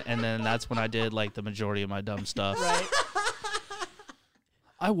then, and then that's when I did like the majority of my dumb stuff. Right.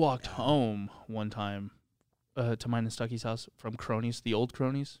 I walked home one time to mine and Stuckey's house from Cronies, the old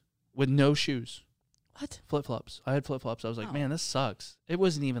Cronies, with no shoes. What? Flip-flops. I had flip-flops. I was like, man, this sucks. It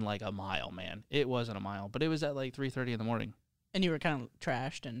wasn't even like a mile, man. It wasn't a mile, but it was at like 3:30 in the morning. And you were kind of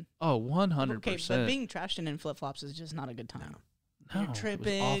trashed and. Oh, 100%. Okay, but being trashed and in flip flops is just not a good time. No, you're it was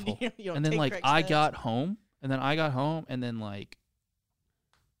tripping. awful. You don't And then take like correct I steps. got home, and then like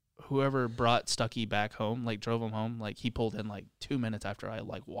whoever brought Stucky back home, like drove him home, like he pulled in like 2 minutes after I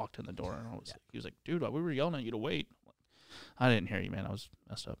like walked in the door, and he was like, "Dude, we were yelling at you to wait." I didn't hear you, man. I was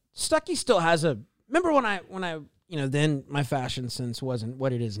messed up. Stucky still has a. Remember when I then my fashion sense wasn't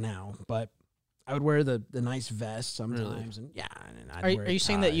what it is now, but I would wear the nice vest sometimes, and and I'd Are wear a you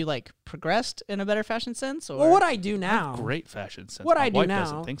saying that tie. you like progressed in a better fashion sense? Or Well, what I do now, Great fashion sense. what My I do wife now,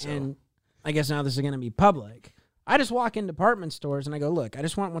 doesn't think so. and I guess now this is going to be public. I just walk in department stores and I go, look, I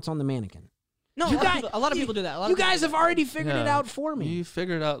just want what's on the mannequin. no, You a lot of people do that. You guys have already figured it Yeah. out for me. You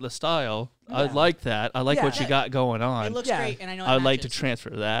figured out the style. I Yeah. like that. I like what Yeah. you got going on. It looks Yeah. great, and I know. I'd like to matches. transfer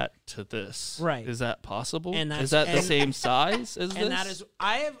that to this. Right. Is that possible? And Is that's- that the and- same size as this? And that is,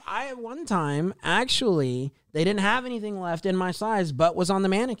 I have one time actually they didn't have anything left in my size, but was on the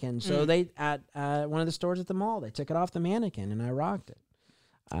mannequin. So they at one of the stores at the mall, they took it off the mannequin, and I rocked it.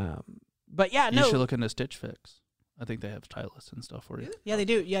 But yeah, You no, should look into Stitch Fix. I think they have stylists and stuff for you. Yeah, they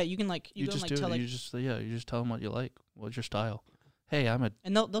do. Yeah, you can like You go just and do like tell it. like, You just tell them what you like. What's your style? Hey, I'm a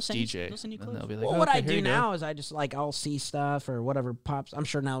and they'll send DJ. you they'll send you and clothes. they'll be like, well, what okay, I here do you go. now is I just like I'll see stuff or whatever pops. I'm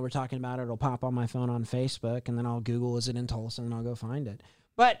sure now we're talking about it. It'll pop on my phone on Facebook, and then I'll Google is it in Tulsa, and I'll go find it.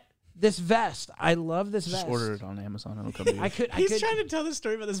 But this vest, I love this Just vest. order it on Amazon. It'll come to you. I could. He's trying to tell the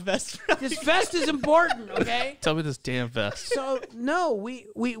story about this vest. This vest is important, okay? Tell me this damn vest. So no,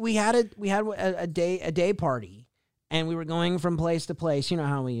 we had a day party, and we were going from place to place. You know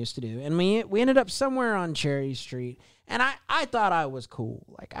how we used to do, and we ended up somewhere on Cherry Street, and I thought I was cool.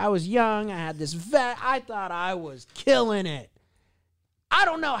 Like I was young, I had this vest. I thought I was killing it. I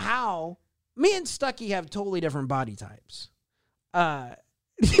don't know how. Me and Stucky have totally different body types.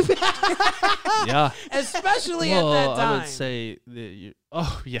 Yeah. Especially Well, at that time. I would say that you.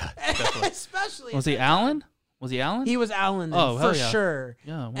 Oh yeah, definitely. Especially Was at he that time. Alan? Was he Alan? He was Alan then, Oh, for hell yeah. sure.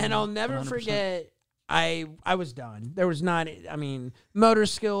 Yeah. And I'll never 100%. forget. I was done. There was not. I mean, motor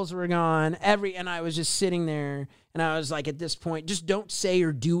skills were gone. And I was just sitting there, and I was like, at this point, just don't say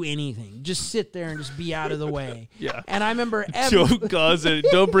or do anything. Just sit there and just be out of the way. Yeah. And I remember Don't cause it.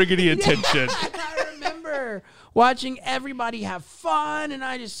 Don't bring any attention. I remember watching everybody have fun, and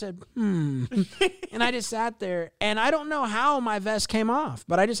I just said, and I just sat there, and I don't know how my vest came off,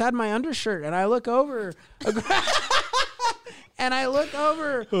 but I just had my undershirt, and I look over, and I look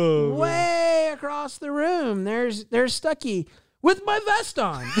over way across the room. There's Stucky with my vest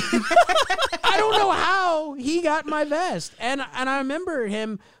on. I don't know how he got my vest, and I remember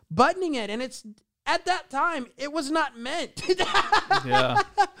him buttoning it, and it's at that time it was not meant. Yeah.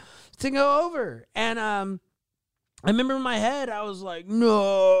 To go over. And I remember in my head, I was like,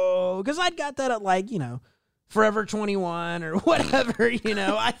 no, because I'd got that at like, Forever 21 or whatever,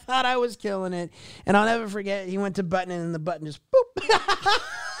 I thought I was killing it. And I'll never forget, he went to button it and the button just boop.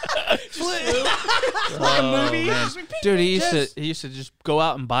 Oh, man. Dude, he used to just go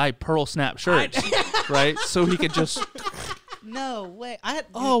out and buy Pearl Snap shirts, right? So he could just. No way. I had.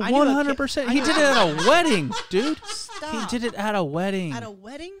 Oh, I knew a kid- 100%. I He knew did it at a wedding, dude. Stop. He did it at a wedding. At a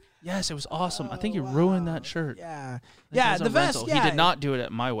wedding. Yes, it was awesome. I think he ruined that shirt. Yeah. I think it Yeah, was the a vest, rental. yeah. He did not do it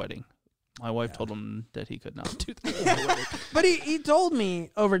at my wedding. My wife told him that he could not do that at my wedding. But he told me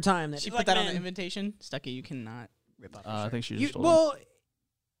over time that She he's put like, that on the "Man, invitation. Stucky, you cannot rip off. I think she you- just told him. well,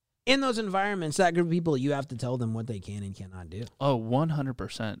 in those environments, that group of people, you have to tell them what they can and cannot do. Oh,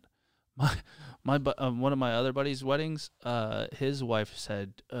 100%. One of my other buddies' weddings, his wife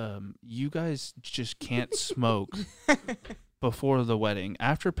said, you guys just can't smoke before the wedding.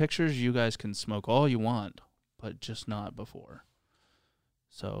 After pictures, you guys can smoke all you want, but just not before.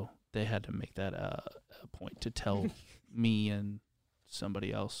 So they had to make that a point to tell me and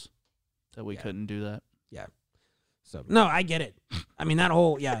somebody else that we couldn't do that. So no, I get it. I mean, that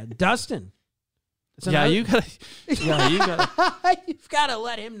whole Dustin. It's Yeah, another- you gotta You've got to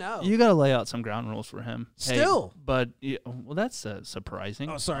let him know. you gotta lay out some ground rules for him. Hey, Still. but well, that's surprising.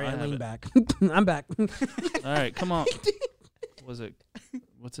 Oh, sorry, I have leaned it. back. I'm back. All right, come on. Was it?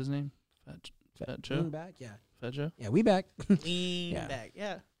 What's his name? Fat Joe. Lean back, yeah. Fat Joe. Yeah, we back. Lean Yeah. back.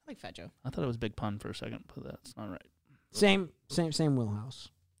 Yeah, I like Fat Joe. I thought it was Big Pun for a second, but that's not right. Same wheelhouse.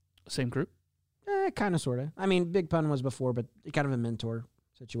 Same group. Kind of, sort of. I mean, Big Pun was before, but kind of a mentor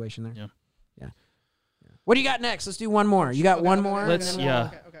situation there. Yeah. What do you got next? Let's do one more. You got one more? Let's-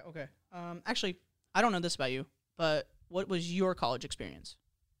 yeah. Okay. Actually, I don't know this about you, but what was your college experience?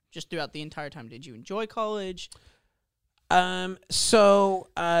 Just throughout the entire time, did you enjoy college? So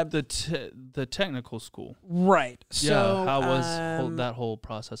The technical school. right. Yeah. So How was that whole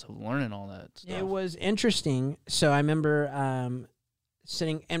process of learning all that stuff? It was interesting. So I remember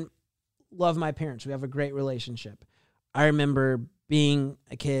sitting and love my parents. We have a great relationship. I remember being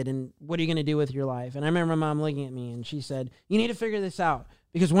a kid, and what are you going to do with your life? And I remember my mom looking at me, and she said, you need to figure this out,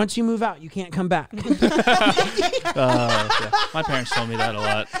 because once you move out, you can't come back. Yeah. My parents told me that a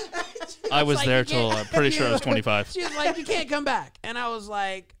lot. I was like, there you till can't- I'm pretty sure I was 25. She was like, you can't come back. And I was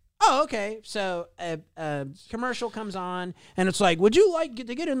like, oh, okay. So a commercial comes on, and it's like, would you like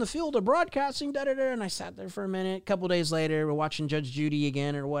to get in the field of broadcasting? Da, da, da. And I sat there for a minute. A couple days later, we're watching Judge Judy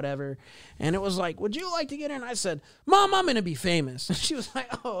again or whatever. And it was like, would you like to get in? I said, Mom, I'm going to be famous. And she was like,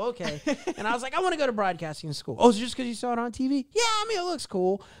 oh, okay. And I was like, I want to go to broadcasting school. Oh, is it just because you saw it on TV? Yeah, I mean, it looks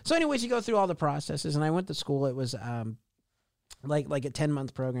cool. So anyways, you go through all the processes, and I went to school. It was like a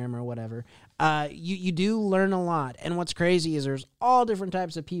 10-month program or whatever. You do learn a lot. And what's crazy is there's all different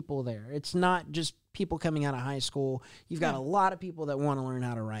types of people there. It's not just people coming out of high school. You've got a lot of people that want to learn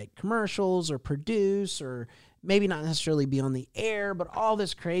how to write commercials or produce, or maybe not necessarily be on the air, but all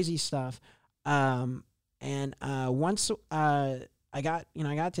this crazy stuff. Once I got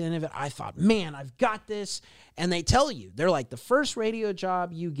to the end of it, I thought, man, I've got this. And they tell you, they're like, the first radio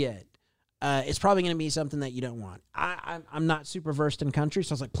job you get, it's probably going to be something that you don't want. I'm not super versed in country,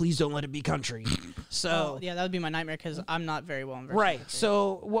 so I was like, please don't let it be country. So yeah, that would be my nightmare because I'm not very well versed. right. in country.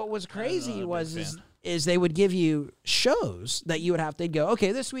 So what was crazy big was fan. is they would give you shows that you would have to go,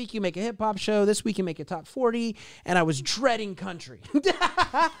 okay, this week you make a hip hop show, this week you make a top 40, and I was dreading country.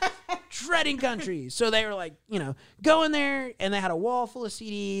 Dreading country. So they were like, go in there, and they had a wall full of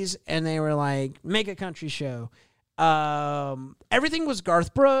CDs, and they were like, make a country show. Everything was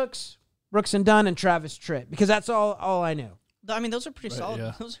Garth Brooks and Dunn, and Travis Tritt, because that's all I knew. I mean, those are pretty solid.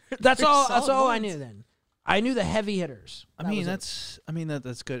 yeah. Those are That's pretty all. That's solid all I ones. knew then. I knew the heavy hitters. That's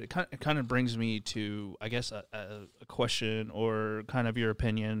good. It kind of brings me to, I guess, a question or kind of your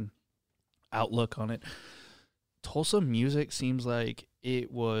opinion, outlook on it. Tulsa music seems like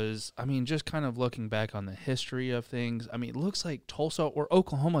it was, just kind of looking back on the history of things. It looks like Tulsa or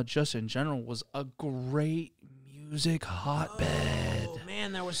Oklahoma just in general was a great music hotbed. Oh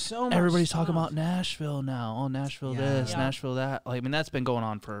man, there was so much. Everybody's stuff. talking about Nashville now. Oh, Nashville this, Yeah. Nashville that. That's been going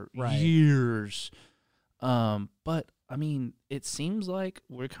on for Right. years. But it seems like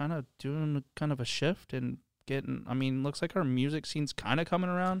we're kind of doing kind of a shift and getting. Looks like our music scene's kind of coming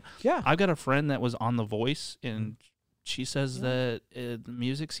around. Yeah. I've got a friend that was on The Voice, and she says that the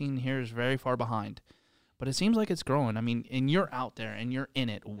music scene here is very far behind. But it seems like it's growing. And you're out there and you're in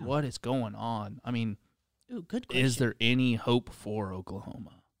it. What is going on? Ooh, good question. Is there any hope for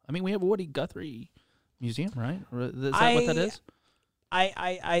Oklahoma? We have Woody Guthrie Museum, right? Or is that what that is?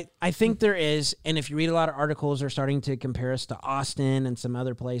 I think there is, and if you read a lot of articles, they're starting to compare us to Austin and some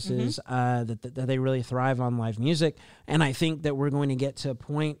other places that they really thrive on live music. And I think that we're going to get to a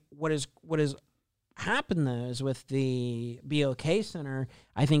point. What is happened though is with the BOK Center,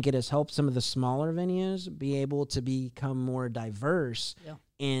 I think it has helped some of the smaller venues be able to become more diverse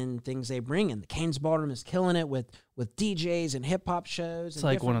in things they bring in. The Canes Ballroom is killing it with DJs and hip hop shows. It's and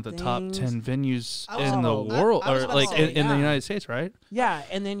like one of the top things. 10 venues I was- in the I- world, I was or about to like say, in the yeah. United States, right? Yeah,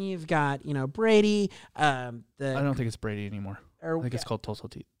 and then you've got Brady. I don't think it's Brady anymore. or I think it's called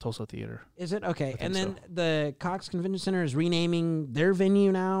Tulsa Theater. Is it okay? And think then the Cox Convention Center is renaming their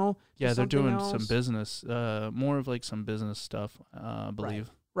venue now. to Yeah, they're something doing else. some business, more of like some business stuff, I believe.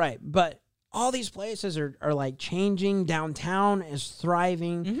 Right, but all these places are like changing. Downtown is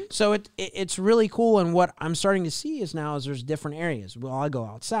thriving, so it's really cool. And what I'm starting to see is there's different areas. Well, I'll go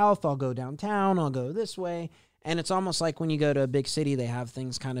out south, I'll go downtown, I'll go this way, and it's almost like when you go to a big city, they have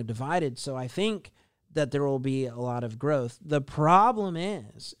things kind of divided. So I think that there will be a lot of growth. The problem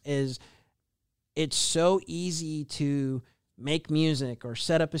is it's so easy to make music or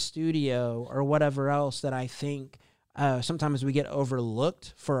set up a studio or whatever else that I think sometimes we get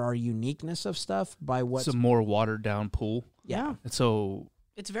overlooked for our uniqueness of stuff by what's It's a more watered down pool. yeah. And so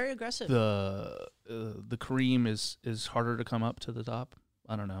It's very aggressive. the cream is harder to come up to the top.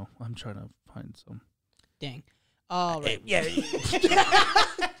 I don't know. I'm trying to find some. Dang. All right. Yeah,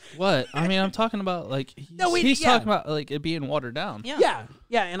 What? I'm talking about like he's yeah. talking about like it being watered down. Yeah.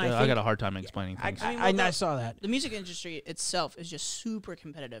 yeah, and I I think got a hard time explaining I, things. I saw that. The music industry itself is just super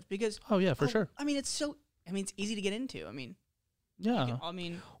competitive because Oh yeah, for sure. it's easy to get into. Yeah.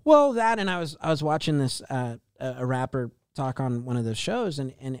 Well, that and I was watching this a rapper talk on one of those shows,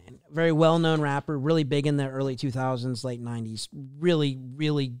 and very well known rapper, really big in the early 2000s, late 90s,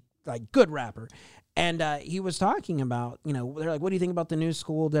 really like good rapper, And he was talking about, you know, they're like, what do you think about the new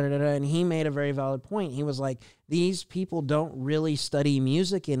school? Da, da, da, da. And he made a very valid point. He was like, these people don't really study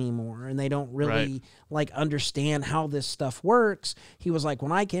music anymore, and they don't really like understand how this stuff works. He was like,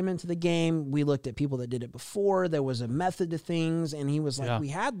 when I came into the game, we looked at people that did it before. There was a method to things, and he was like, we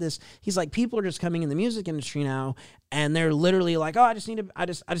had this. He's like, people are just coming in the music industry now, and they're literally like, oh, I just need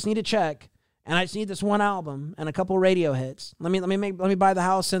to check. And I just need this one album and a couple radio hits. Let me buy the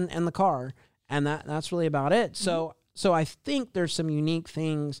house and the car. And that's really about it. So I think there's some unique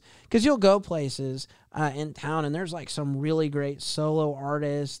things, because you'll go places in town and there's like some really great solo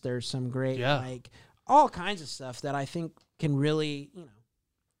artists. There's some great like all kinds of stuff that I think can really, you know.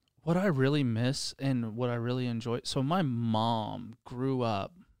 What I really miss and what I really enjoy. So my mom grew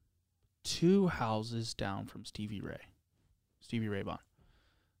up 2 houses down from Stevie Ray Vaughan.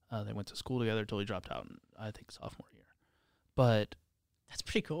 They went to school together till he dropped out in, I think, sophomore year. But that's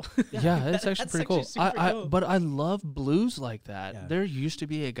pretty cool. Yeah, it's actually pretty cool. Cool. But I love blues like that. Yeah. There used to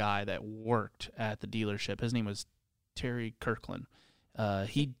be a guy that worked at the dealership. His name was Terry Kirkland.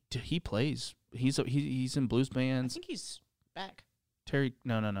 He plays. He's in blues bands. I think he's back. Terry,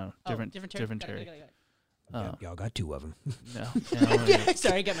 no, different Terry. Y'all got 2 of them. No,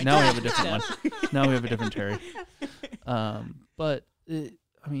 Sorry, I got my now we have a different one. Now we have a different Terry. But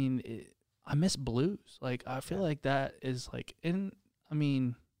I miss blues. Like I feel like that is like in. I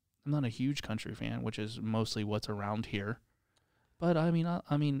mean, I'm not a huge country fan, which is mostly what's around here. But I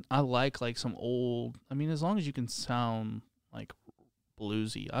like some old. I mean, as long as you can sound like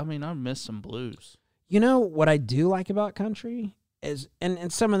bluesy. I mean, I miss some blues. You know what I do like about country is,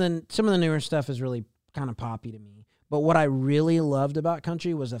 and some of the newer stuff is really kind of poppy to me. But what I really loved about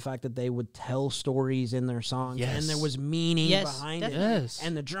country was the fact that they would tell stories in their songs, and there was meaning behind it. Yes.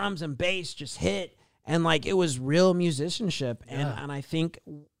 And the drums and bass just hit. And like it was real musicianship, and I think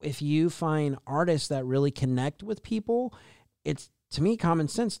if you find artists that really connect with people, it's, to me, common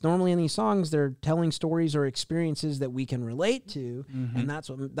sense. Normally in these songs, they're telling stories or experiences that we can relate to, and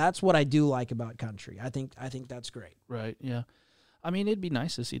that's what I do like about country. I think that's great. Right? Yeah. I mean, it'd be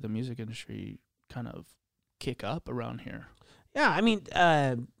nice to see the music industry kind of kick up around here. Yeah, I mean,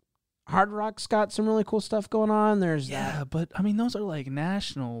 Hard Rock's got some really cool stuff going on. There's but I mean, those are like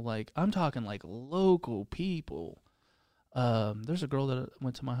national. Like I'm talking like local people. There's a girl that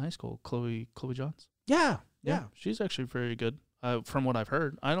went to my high school, Chloe Johns. Yeah, she's actually very good. From what I've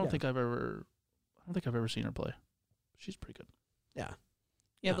heard, I don't think I've ever seen her play. She's pretty good.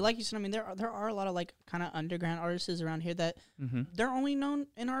 Yeah, but like you said, I mean, there are a lot of like kind of underground artists around here that they're only known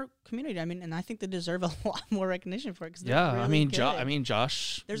in our community. I mean, and I think they deserve a lot more recognition for it. Cause yeah, really I mean, good.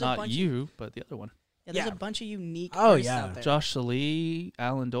 Josh, there's not you, but the other one. Yeah, there's a bunch of unique artists out there. Josh Salee,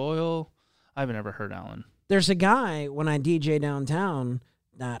 Alan Doyle. I haven't ever heard Alan. There's a guy when I DJ downtown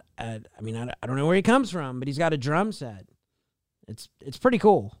that I don't know where he comes from, but he's got a drum set. It's pretty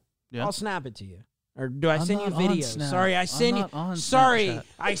cool. Yeah. I'll snap it to you. Or do I send you videos? Sorry, I send you. Sorry,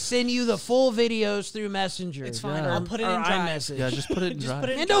 I send you the full videos through Messenger. It's fine. I'll put it in Drive. Yeah, just put it in Drive.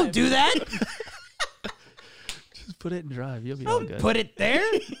 And don't do that. Just put it in Drive. You'll be all good. Put it there.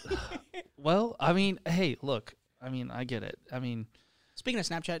 Well, I mean, hey, look. I mean, I get it. I mean, speaking of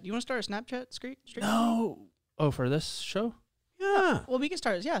Snapchat, do you want to start a Snapchat stream? No. Oh, for this show? Yeah. Well, we can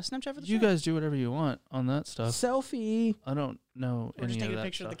start. Snapchat for the show. You guys do whatever you want on that stuff. Selfie. I don't know We're any just taking of that a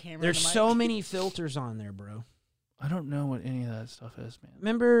picture stuff. of the camera. There's so many filters on there, bro. I don't know what any of that stuff is, man.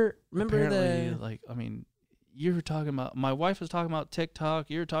 Remember Apparently, like, I mean, you were talking about, my wife was talking about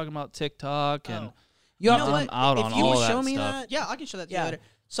TikTok. You were talking about TikTok, and I'm out on all that show me stuff. that, yeah, I can show that to you later.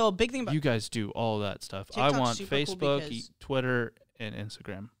 So a big thing about you guys do all that stuff. TikTok's I want super cool Facebook, because- Twitter, and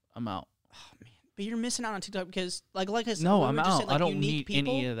Instagram. I'm out. Oh, man. But you're missing out on TikTok because, like I said, No, we I'm were just out. saying, like, I don't unique need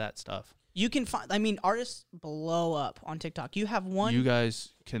people, any of that stuff. You can find. I mean, artists blow up on TikTok. You have one. You guys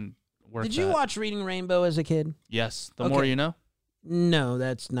can work. Did you watch Reading Rainbow as a kid? Yes. The more you know. No,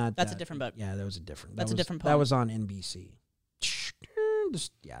 that's not. That's a different book. Yeah, that was a different. That's a different That poem. was on NBC.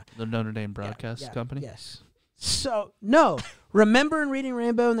 Yeah. The Notre Dame Broadcast Company. Yes. So no, remember in Reading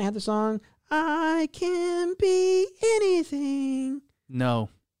Rainbow, and they had the song "I Can Be Anything." No.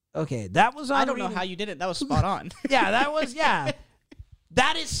 Okay, that was on. I don't know how you did it. That was spot on. Yeah, that was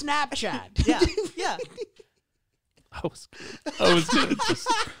That is Snapchat. Yeah, yeah. I was good. Just,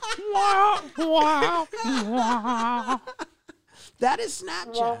 that is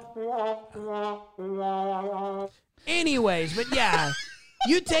Snapchat. Anyways, but yeah,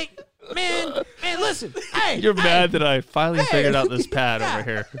 you take man. Listen, hey, you're mad that I finally figured out this pad over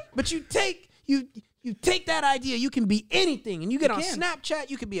here. But you You take that idea, you can be anything, and you get on can.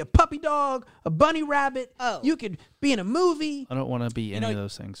 Snapchat. You could be a puppy dog, a bunny rabbit. Oh. You could be in a movie. I don't want to be any know, of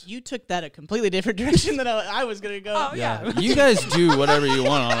those things. You took that a completely different direction than I was gonna go. Oh, yeah. You guys do whatever you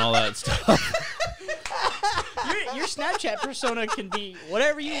want on all that stuff. Your Snapchat persona can be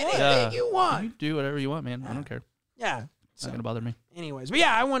whatever you want. Anything you want. You do whatever you want, man. I don't care. Yeah. It's not gonna bother me. Anyways, but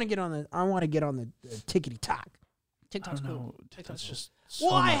yeah, I want to get on the tickety tock. I TikTok's don't cool. know. TikTok's That's cool. just so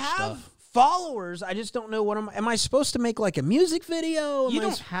Well, I much have stuff. followers. I just don't know what am I supposed to make like a music video? You Am I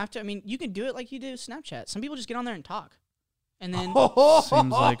don't have to. I mean, you can do it like you do Snapchat. Some people just get on there and talk, and then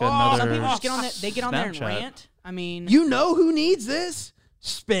Seems like another. some people just get on there. They get on there and Snapchat. rant. I mean, You know who needs this?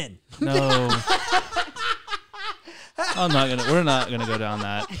 Spin. No. We're not gonna go down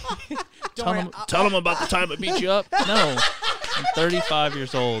that. Tell them about the time I beat you up. No, I'm 35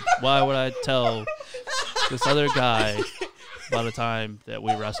 years old. Why would I tell this other guy about a time that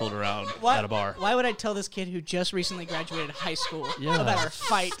we wrestled around at a bar? Why would I tell this kid who just recently graduated high school Yeah. about our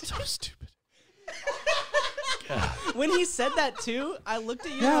fight? So stupid. When he said that too, I looked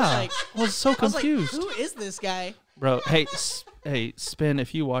at you and I Yeah, was like, I was so confused, who is this guy? bro. Hey, hey, Spin.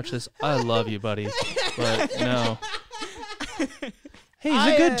 If you watch this, I love you, buddy. But no. Hey,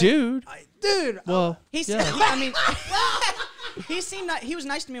 he's a good dude. Dude, Well, He's, yeah, I mean, he was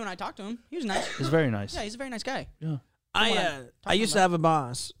nice to me when I talked to him. He was nice. he's very nice. Yeah, he's a very nice guy. Yeah. I used to have a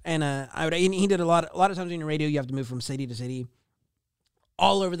boss, and he did a lot of times in your radio. You have to move from city to city,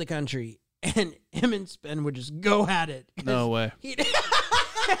 all over the country, and him and Spin would just go at it. No way. He,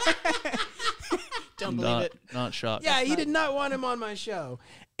 Don't believe it. Not shocked. yeah, he did not want him on my show.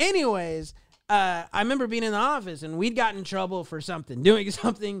 Anyways, I remember being in the office, and we'd gotten in trouble for doing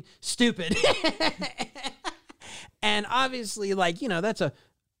something stupid, and obviously, that's a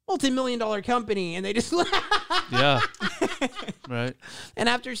multi-million-dollar company, and they just. Yeah. Right. And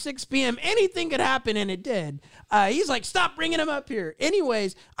after 6 p.m., anything could happen, and it did. He's like, stop bringing him up here.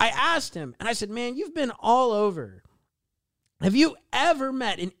 Anyways, I asked him, and I said, man, you've been all over. Have you ever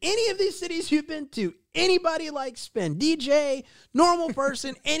met in any of these cities you've been to anybody like Spin? DJ, normal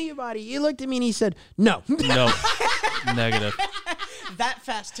person, anybody? He looked at me, and he said, no. No. Negative. That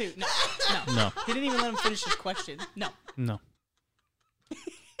fast too. No. No. He didn't even let him finish his question. No. No.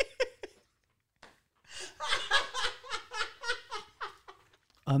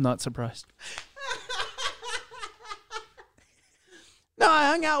 I'm not surprised. No, I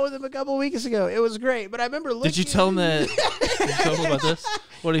hung out with him a couple weeks ago. It was great, but I remember looking. Did you tell him that? Did you tell him about this?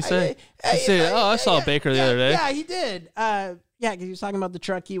 What did he say? He said, "Oh, I saw Baker the other day." Yeah, he did. Yeah, because he was talking about the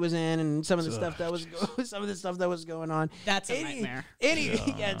truck he was in and some of the stuff that was going on. That's a nightmare. Yeah,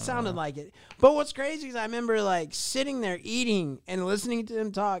 it sounded like it. But what's crazy is I remember sitting there eating and listening to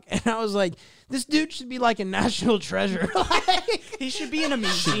him talk, and I was like, "This dude should be like a national treasure." He should be in a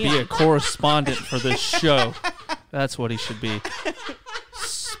Should museum. be a correspondent for this show. That's what he should be.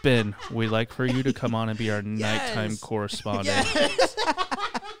 Spin. We'd like for you to come on and be our nighttime correspondent. Yes.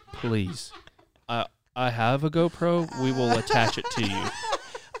 Please. I have a GoPro. We will attach it to you.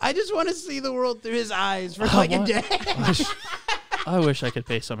 I just want to see the world through his eyes for like a day. I wish I could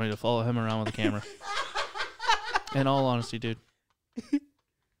pay somebody to follow him around with a camera. In all honesty, dude.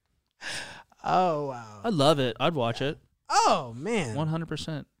 Oh wow. I love it. I'd watch it. Oh man.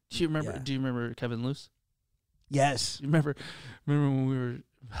 100%. Do you remember? Yeah. Do you remember Kevin Luce? Yes. You remember when we were?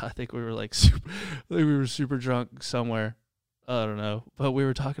 I think we were super drunk somewhere. I don't know, but we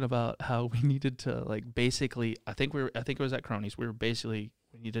were talking about how we needed to basically. I think it was at Cronies. We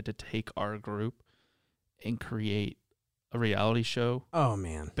needed to take our group and create a reality show. Oh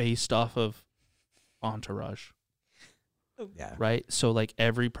man. Based off of Entourage. Yeah. Right. So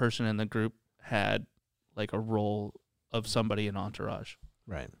every person in the group had a role of somebody in Entourage.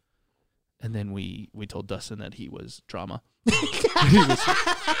 Right. And then we told Dustin that he was drama.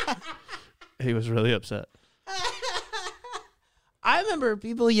 He was really upset. I remember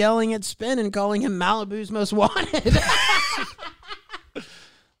people yelling at Spin and calling him Malibu's most wanted.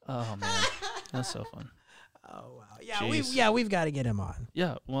 Oh man, that's so fun. Oh wow. We've got to get him on.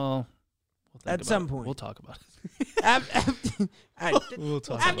 Yeah, well, At some point. We'll talk about it.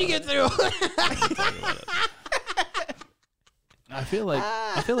 After you get through. I feel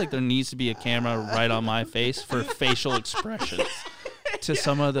like there needs to be a camera right on my face for facial expressions to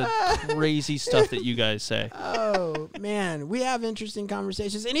some of the crazy stuff that you guys say. Oh man, we have interesting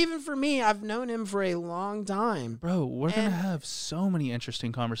conversations, and even for me, I've known him for a long time. Bro, we're going to have so many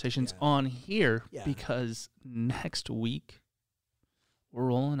interesting conversations on here Yeah. because next week we're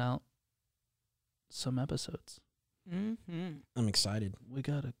rolling out some episodes. Mm-hmm. I'm excited. We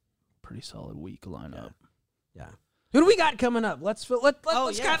got a pretty solid week lineup. Yeah. Who do we got coming up? Let's kind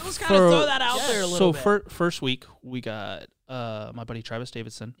of throw that out there a little bit. So first week we got my buddy Travis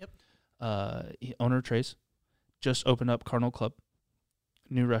Davidson. Yep. Owner of Trace, just opened up Cardinal Club,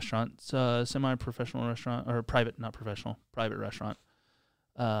 new restaurant. It's a semi-professional restaurant or private restaurant.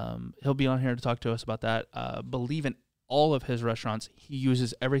 He'll be on here to talk to us about that. Believe in all of his restaurants, he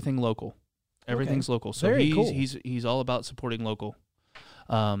uses everything local. Everything's local. So he's all about supporting local.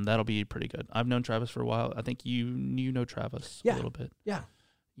 That'll be pretty good. I've known Travis for a while. I think you know Travis a little bit. Yeah.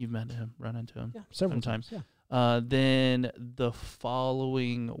 You've met him, run into him several times. Yeah. Then the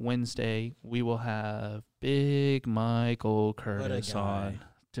following Wednesday, we will have Big Michael Curtis on.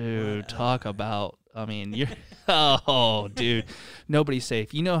 Dude, talk about, I mean, you're, dude, nobody's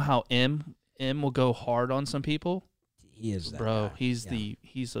safe. You know how M will go hard on some people? He is that bro. guy. He's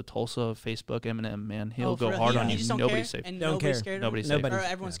the Tulsa of Facebook Eminem, man. He'll go hard on you. Nobody's safe. And don't nobody's care. scared of Nobody's him? safe. Or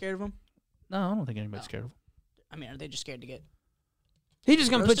everyone's scared of him? No, I don't think anybody's scared of him. I mean, are they just scared to get... He's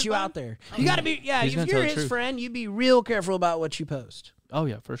just going to put Roasted you by out him? there. You got to be, He's if gonna you're tell the his truth. friend, you be real careful about what you post. Oh,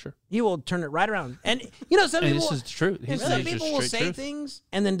 yeah, for sure. He will turn it right around. And, some And people... this is true. Some people will say things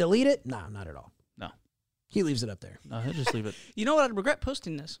and then delete it. No, not at all. No. He leaves it up there. No, he'll just leave it. You know what? I'd regret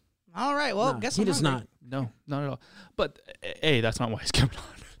posting this. All right, well, No, guess he I'm does hungry. not. No, not at all. But, A, that's not why he's coming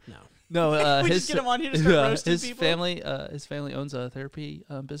on. No. No, We just get him on here to start roasting his people? his family owns a therapy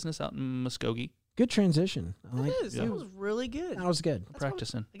business out in Muskogee. Good transition. I like It is. Yeah. That was really good. That was good.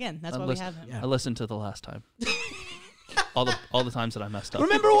 Practicing. Again, that's I why we listen- have him. Yeah. I listened to the last time. all the times that I messed up.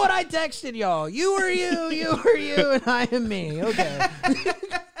 Remember what I texted y'all. You were you were you, and I am me. Okay.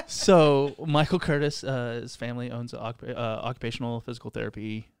 So Michael Curtis, his family owns an occupational physical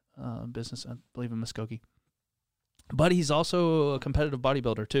therapy business, I believe, in Muskogee. But he's also a competitive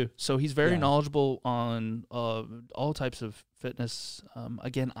bodybuilder too, so he's very knowledgeable on all types of fitness.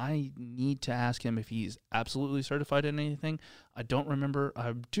 Again, I need to ask him if he's absolutely certified in anything. I don't remember.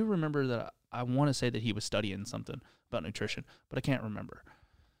 I do remember that I want to say that he was studying something about nutrition, but I can't remember.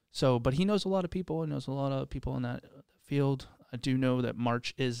 So, but he knows a lot of people. He knows a lot of people in that field. I do know that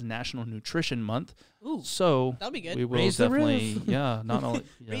March is National Nutrition Month. Ooh, So that'll be good. we will Raise the definitely, roof. not only,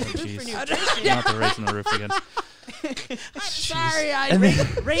 Raise the roof for jeez. nutrition. Not the raising the roof again. Sorry, And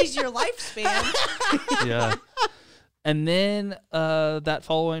then- Raise your lifespan. Yeah. And then that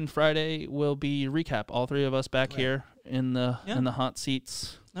following Friday will be recap. All three of us back here in the hot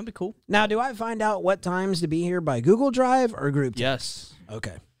seats. That'd be cool. Now, do I find out what times to be here by Google Drive or group text? Yes.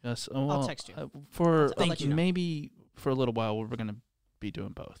 Okay. Yes. I'll text you. For I'll let you know. maybe for a little while, we're going to be doing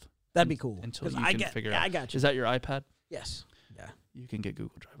both. That'd be cool. Until 'Cause you I can get, figure yeah, out. I got you. Is that your iPad? Yes. Yeah. You can get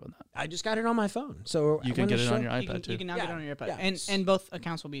Google Drive on that. I just got it on my phone. So You can when get the it on show- your You iPad can, too. you can now Yeah, get it on your iPad. yeah. And both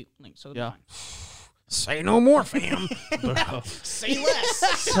accounts will be linked. So Yeah. Say no more, fam. Bro. say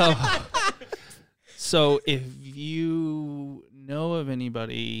less. So if you know of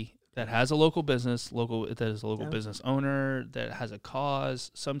anybody that has a local business, that is a local business owner that has a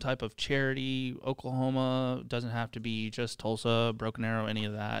cause, some type of charity, Oklahoma, doesn't have to be just Tulsa, Broken Arrow, any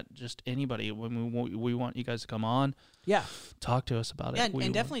of that. Just anybody. When we want you guys to come on, Yeah. talk to us about Yeah, it.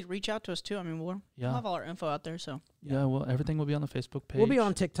 and definitely reach out to us too. I mean, we'll have all our info out there. So Yeah, well, everything will be on the Facebook page. We'll be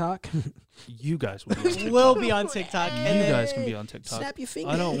on TikTok. You guys will be on TikTok. we'll be on TikTok. You And then, guys can be on TikTok. Snap your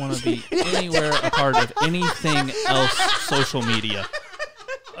finger. I don't want to be anywhere a part of anything else social media.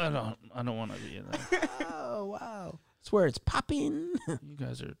 I don't want to be in there. Oh, wow. It's where it's popping. You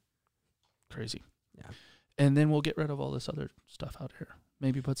guys are crazy. Yeah. And then we'll get rid of all this other stuff out here.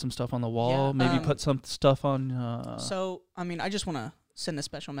 Maybe put some stuff on the wall. Yeah, Maybe put some stuff on. So, I mean, I just want to send a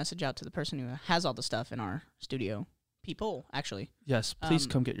special message out to the person who has all the stuff in our studio. People, actually. Yes, please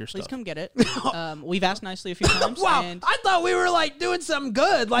come get your Please stuff. come get it. We've asked nicely a few times. Wow. And I thought we were like doing something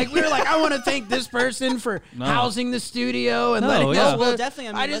good. Like we were like, I want to thank this person for No. housing the studio and No, letting yeah. us. well, definitely.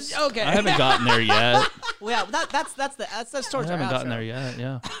 I mean, I just okay. let's- I haven't gotten there yet. well, yeah, that's I towards our haven't gotten outro. there yet.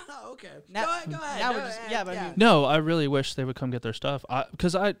 Yeah. Oh, okay. Now- go ahead. now Go we're just- ahead. yeah, but I mean- No, I really wish they would come get their stuff.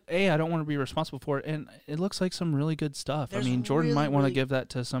 Because I don't want to be responsible for it, and it looks like some really good stuff. There's I mean, Jordan really, might want to really- give that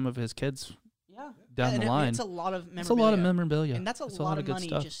to some of his kids Yeah. down And the I mean, line. it's a lot of memorabilia. It's a lot of memorabilia. And that's a It's lot of good money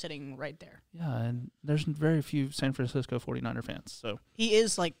stuff. just sitting right there. Yeah, and there's very few San Francisco 49er fans. So, He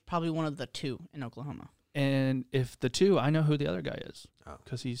is like probably one of the two in Oklahoma. and if the two, I know who the other guy is Oh.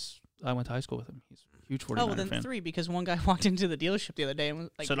 because I went to high school with him. He's a huge 49er Oh, well, then fan. three, because one guy walked into the dealership the other day and was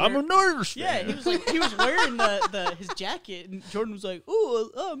like, Said I'm a Niners fan. yeah, he was like, he was wearing his jacket, and Jordan was like,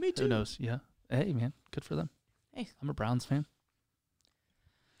 oh, me too. Who knows? Yeah. Hey, man, good for them. Hey. I'm a Browns fan.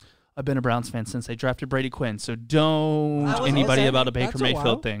 I've been a Browns fan since they drafted Brady Quinn. So don't I was- anybody that's- about a Baker that's a while.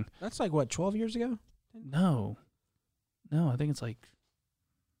 Mayfield thing. That's like what 12 years ago. No, I think it's like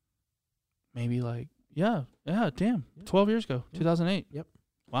maybe like Yeah. Damn. 12 years ago. 2008. Yep.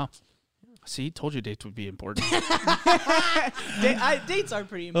 Wow. See, told you dates would be important. Dates are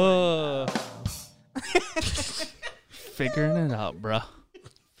pretty important. Figuring it out, bruh.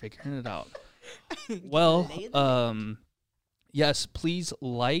 Figuring it out. Well, yes, please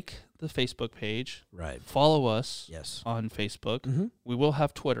like the Facebook page. Right. Follow us Yes. on Facebook. Mm-hmm. We will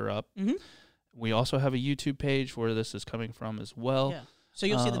have Twitter up. Mhm. We also have a YouTube page where this is coming from as well. Yeah. So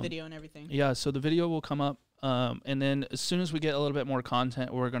you'll see the video and everything. Yeah, so the video will come up. And then as soon as we get a little bit more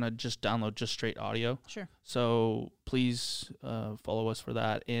content, we're going to just download just straight audio. Sure. So please follow us for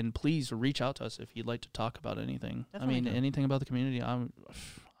that. And please reach out to us if you'd like to talk about anything. Definitely. I mean, anything about the community. I'm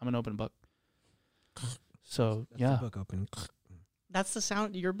an open book. So, That's yeah. the book open. That's the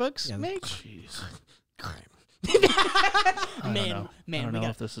sound your books Yeah. make? Jeez. Man, I don't we know got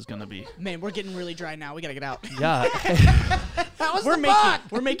if this is going to be. man, we're getting really dry now. We gotta get out. Yeah. That was we're the making book.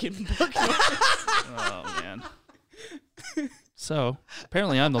 we're making book noise. Oh, man. So,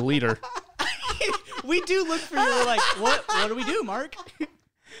 apparently I'm the leader. We do look for you. We're like, what do we do, Mark?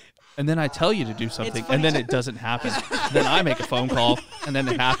 And then I tell you to do something, funny. and then it doesn't happen. Then I make a phone call, and then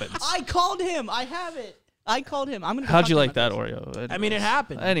it happens. I called him. I have it. I called him. I'm gonna. go How'd talk you to him like that, about Oreo? I mean, it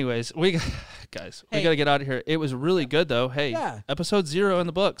happened. Anyways, guys, we Hey. got to get out of here. It was really good, though. Hey, Yeah. episode 0 in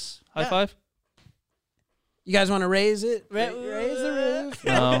the books. High Yeah. five. You guys want to raise it? Raise the roof.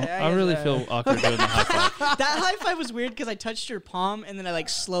 No, I really feel awkward doing the high five. That high five was weird because I touched your palm and then I like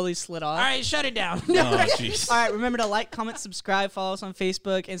slowly slid off. All right, shut it down. Oh, jeez. All right, remember to like, comment, subscribe, follow us on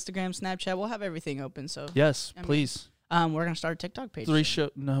Facebook, Instagram, Snapchat. We'll have everything open. So Yes, I mean, please. we're gonna start a TikTok page. 3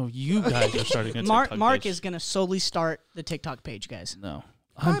 show. No, you guys are starting a Mark TikTok page. is gonna solely start the TikTok page, guys. No,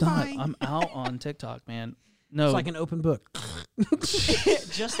 I'm Bye-bye. not. I'm out on TikTok, man. No, It's like an open book.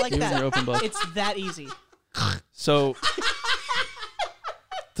 Just like Here's that. your open book. It's that easy. So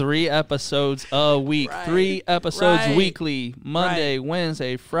 3 episodes a week. Right. 3 episodes Right. weekly. Monday,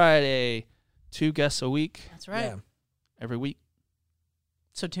 Wednesday, Friday. 2 guests a week That's right. Yeah. every week.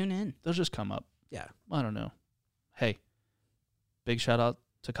 So tune in. They'll just come up. Yeah. I don't know. Hey, big shout out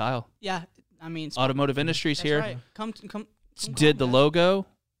to Kyle. Yeah, I mean, Automotive Industries that's here. right. Come. Did the guys. logo,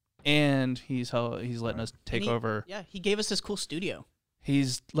 and he's letting us take And he- over. Yeah, he gave us this cool studio.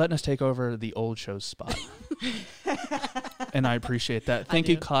 He's letting us take over the old show's spot. And I appreciate that. Thank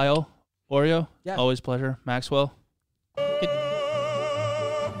you, do. Kyle. Oreo, Yeah. always pleasure. Maxwell,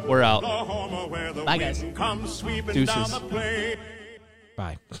 we're out. Oklahoma, where the Bye, guys. wind comes sweeping Deuces. down the plain.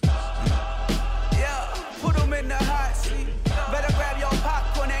 Bye. Yeah, put them in the hot seat. Better grab your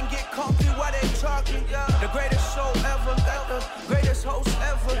popcorn and get comfy while they talking. The greatest show ever, got the greatest host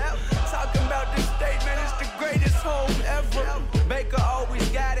ever. Talking about this statement, it's the greatest home ever. Baker always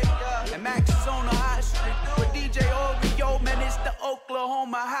got it, and Max is on the hot street. With DJ Oreo, man, it's the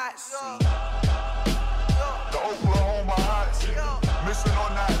Oklahoma hot seat. The Oklahoma hot seat. Missing or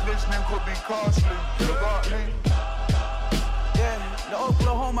not listening could be costly. You got me? Yeah, the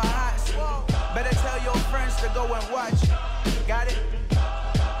Oklahoma hot seat. Better tell your friends to go and watch it. Got it?